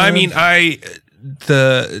 No, I mean,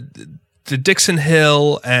 the Dixon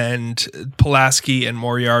Hill and Pulaski and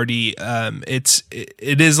Moriarty,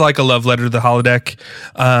 it is like a love letter to the holodeck,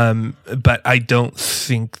 but I don't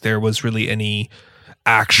think there was really any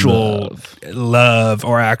actual love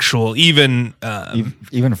or actual even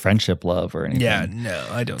friendship love or anything. Yeah, no,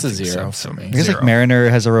 I don't. It's a think 0 so. for me. I guess like Mariner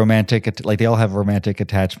has a romantic, like they all have romantic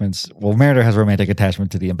attachments. Well, Mariner has a romantic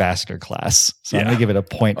attachment to the ambassador class, so I'm gonna give it a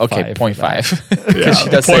 0.5. Okay, 0.5 because she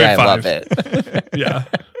does say I love it. Yeah.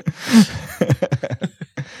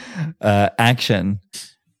 Action.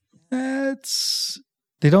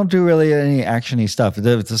 They don't do really any actiony stuff.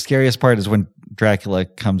 The scariest part is when Dracula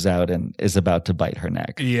comes out and is about to bite her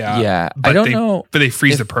neck. Yeah. But I don't know, but they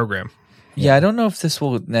freeze the program. Yeah, I don't know if this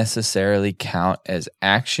will necessarily count as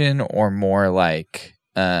action or more like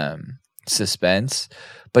suspense.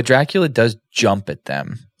 But Dracula does jump at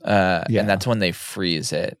them, and that's when they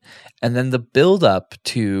freeze it. And then the build up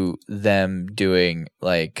to them doing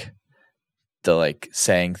like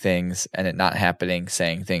saying things and it not happening,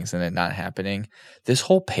 saying things and it not happening. This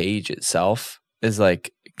whole page itself is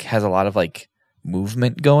like has a lot of like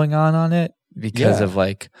movement going on it because of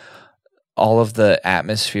like all of the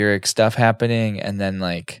atmospheric stuff happening, and then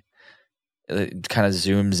like it kind of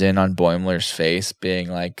zooms in on Boimler's face being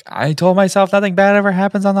like, I told myself nothing bad ever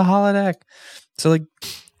happens on the holodeck. So like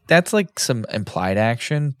that's like some implied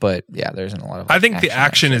action, but yeah, there isn't a lot of. I think the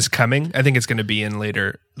action is coming. I think it's going to be in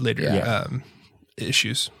later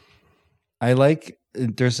issues. I like.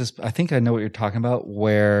 There's this. I think I know what you're talking about.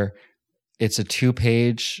 Where it's a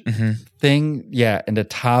 2-page thing, and the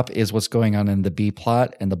top is what's going on in the B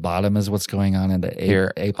plot, and the bottom is what's going on in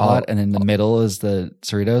the A plot, and in the middle is the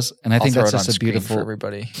Cerritos. And I think that's just a beautiful for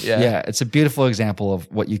everybody. It's a beautiful example of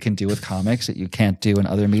what you can do with comics that you can't do in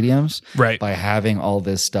other mediums, right? By having all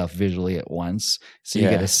this stuff visually at once, so you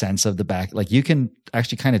get a sense of the back. Like you can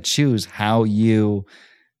actually kind of choose how you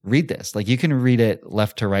read this. Like you can read it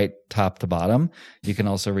left to right, top to bottom. You can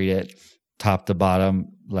also read it top to bottom,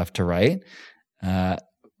 left to right.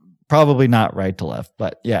 Probably not right to left,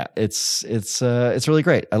 but yeah, it's really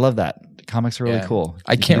great. I love that. Comics are really cool.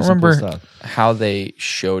 I can't remember how they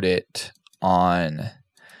showed it on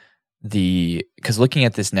because looking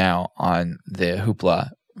at this now on the Hoopla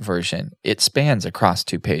version, it spans across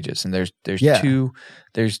 2 pages, and there's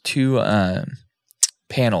two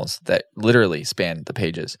panels that literally span the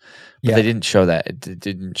pages, but they didn't show that. It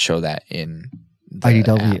didn't show that in the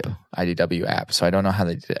IDW app. So I don't know how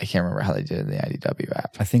they did it. I can't remember how they did it in the IDW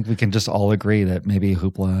app. I think we can just all agree that maybe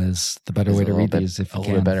Hoopla is the better way to read these if you can. A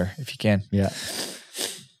little bit better if you can. Yeah.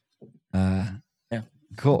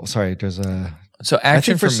 Cool. Sorry, there's a... So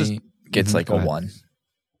action for me gets like a 1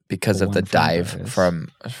 because of the dive from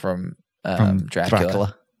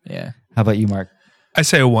Dracula. Yeah. How about you, Mark? I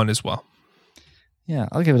say a 1 as well. Yeah,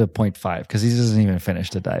 I'll give it a 0.5 because he doesn't even finish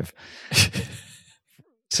the dive.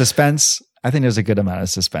 Suspense. I think there's a good amount of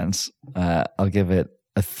suspense. I'll give it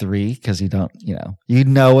a 3 because you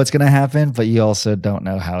know what's going to happen, but you also don't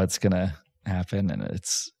know how it's going to happen, and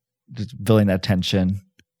it's just building that tension,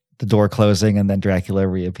 the door closing, and then Dracula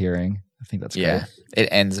reappearing. I think that's great. It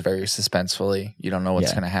ends very suspensefully. You don't know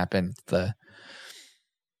what's going to happen. It's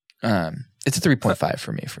a 3.5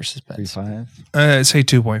 for me for suspense. 3.5. I say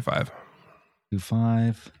 2.5.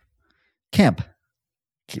 2.5. Camp.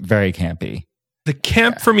 Very campy. The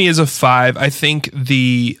camp for me is a 5. I think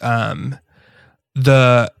the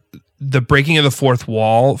breaking of the fourth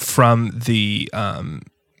wall from the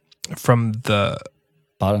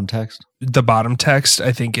bottom text. The bottom text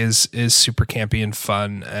I think is super campy and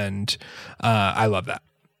fun, and I love that.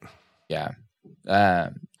 Yeah.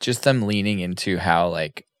 Just them leaning into how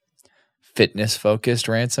like fitness focused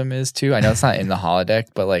Ransom is too. I know it's not in the holodeck,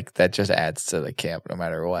 but like that just adds to the camp no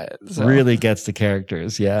matter what. So. Really gets the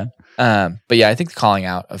characters, yeah. But yeah, I think the calling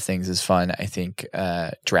out of things is fun. I think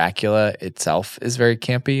Dracula itself is very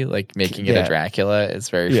campy. Like making it a Dracula is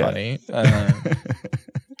very funny.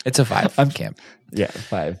 It's a 5. Camp. Yeah,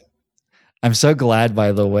 5. I'm so glad,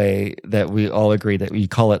 by the way, that we all agree that we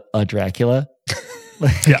call it a Dracula.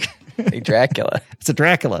 Yeah. A Dracula. It's a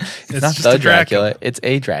Dracula. It's not the Dracula. It's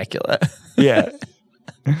a Dracula. Yeah.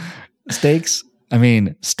 Stakes? I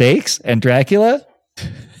mean, Stakes and Dracula?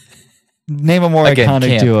 Name a more iconic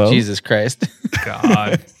Camp. duo. Jesus Christ.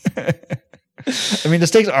 God. I mean, the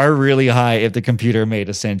stakes are really high if the computer made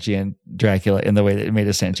a sentient Dracula in the way that it made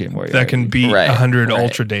a sentient Moriarty. That can beat 100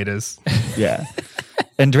 Ultra Datas. Yeah.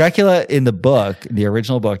 And Dracula in the book, the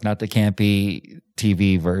original book, not the campy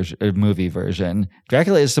TV version, movie version,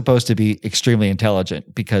 Dracula is supposed to be extremely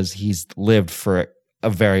intelligent because he's lived for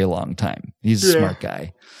a very long time. He's a smart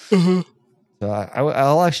guy. So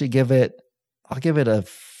I'll actually give it a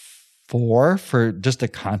 4 for just the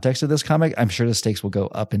context of this comic. I'm sure the stakes will go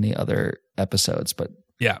up in the other episodes, but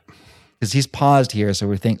yeah, because he's paused here, so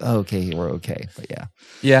we think, oh, okay, we're okay. But yeah,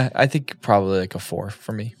 yeah, I think probably like a 4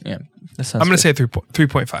 for me. Yeah, that sounds. I'm going to say good.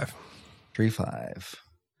 3.5. 3.5.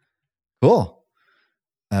 Cool.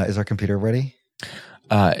 Is our computer ready?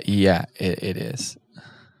 Yeah, it is.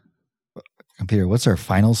 Computer, what's our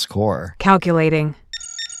final score? Calculating.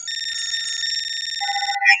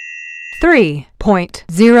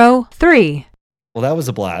 3.03. Well, that was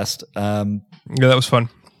a blast. Yeah, that was fun.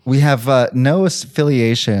 We have no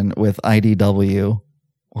affiliation with IDW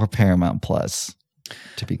or Paramount Plus,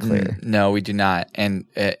 to be clear. No, we do not. And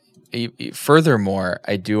furthermore,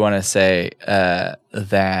 I do want to say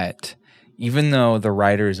that even though the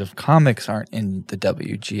writers of comics aren't in the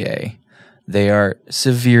WGA, they are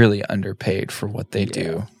severely underpaid for what they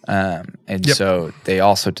do. So they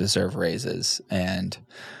also deserve raises. And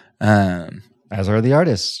as are the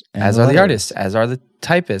artists. As are the artists. As are the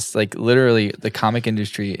typists. Like literally the comic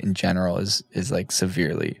industry in general is like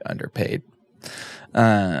severely underpaid.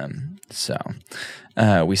 So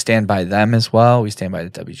we stand by them as well. We stand by the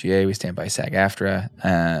WGA. We stand by SAG-AFTRA.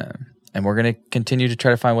 And we're going to continue to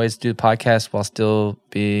try to find ways to do the podcast while still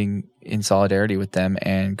being in solidarity with them.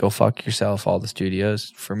 And go fuck yourself, all the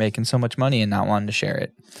studios, for making so much money and not wanting to share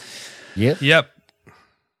it. Yep.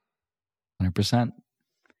 100%.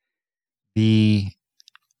 The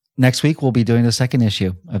next week we'll be doing the second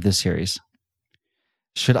issue of this series.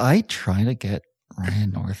 Should I try to get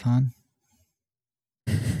Ryan North on?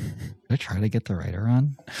 Should I try to get the writer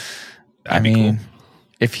on? I mean, cool.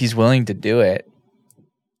 If he's willing to do it.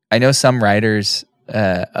 I know some writers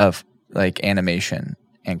of like animation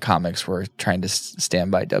and comics were trying to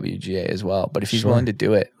stand by WGA as well. But if he's willing to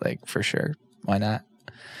do it, like for sure, why not?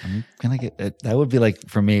 I'm gonna get it. That would be like,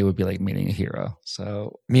 for me, it would be like meeting a hero.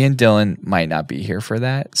 So me and Dylan might not be here for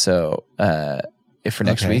that. So if for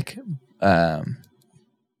next week,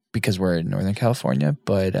 because we're in Northern California,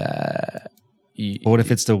 but what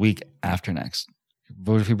if it's the week after next?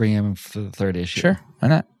 What if we bring him in for the third issue? Sure, why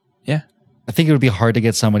not? Yeah, I think it would be hard to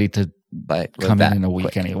get somebody to come in a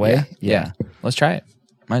week anyway. Yeah, let's try it.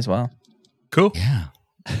 Might as well. Cool. Yeah.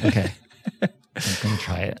 Okay. I'm gonna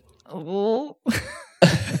try it. Cool.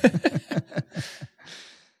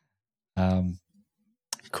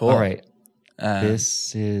 All right.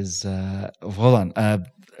 This is hold on.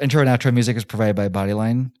 Intro and outro music is provided by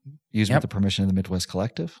Bodyline, used with the permission of the Midwest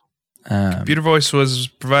Collective. Computer voice was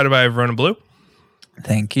provided by Verona Blue.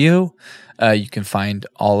 Thank you. You can find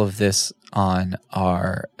all of this on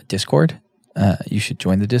our Discord. You should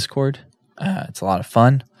join the Discord. It's a lot of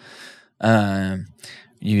fun.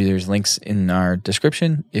 There's links in our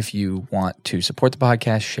description. If you want to support the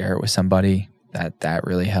podcast, share it with somebody. That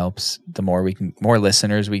really helps. The more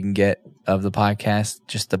listeners we can get of the podcast,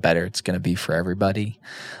 just the better it's going to be for everybody,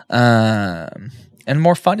 and the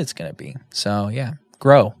more fun it's going to be. So yeah,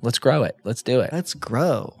 grow. Let's grow it. Let's do it. Let's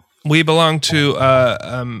grow. We belong to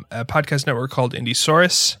a podcast network called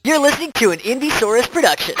Indiesaurus. You're listening to an Indiesaurus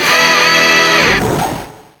production.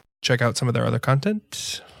 Check out some of their other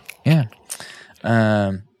content. Yeah.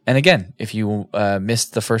 And again, if you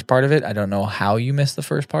missed the first part of it, I don't know how you missed the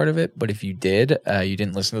first part of it, but if you did, you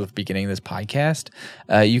didn't listen to the beginning of this podcast,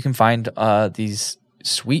 you can find these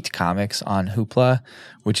sweet comics on Hoopla,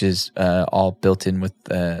 which is all built in with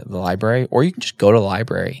the library, or you can just go to the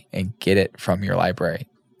library and get it from your library.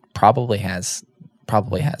 Probably has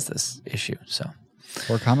this issue. So,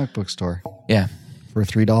 or comic book store. Yeah, for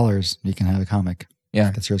 $3, you can have a comic.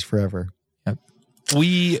 Yeah, that's yours forever. Yep.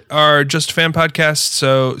 We are just a fan podcast,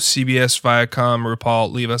 so CBS, Viacom,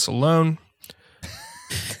 RuPaul, leave us alone.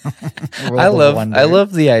 I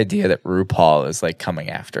love the idea that RuPaul is like coming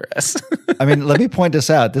after us. I mean, let me point this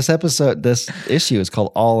out. This issue is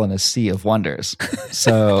called All in a Sea of Wonders.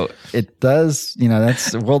 So it does,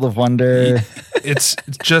 that's a world of wonder. It's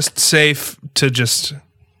just safe to just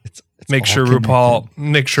make sure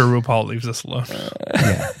RuPaul leaves us alone.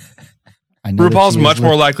 Yeah. RuPaul's much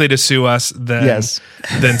more likely to sue us than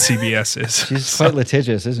CBS is. She's quite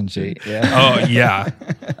litigious, isn't she? Yeah. Oh, yeah.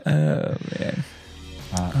 Oh, man.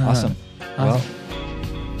 Awesome. Well,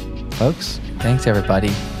 folks. Thanks, everybody.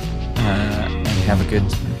 And have a good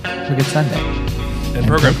Sunday. And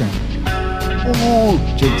program. Oh,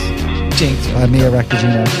 Jinx. Mia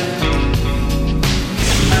Rectagino.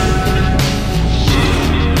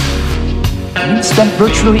 You spent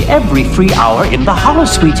virtually every free hour in the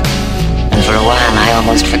holosuite. And for a while, I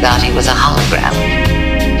almost forgot he was a hologram.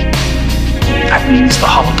 That means the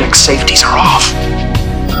holodeck safeties are off.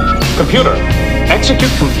 Computer,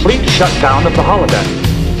 execute complete shutdown of the holodeck.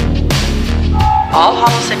 All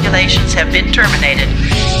holo simulations have been terminated.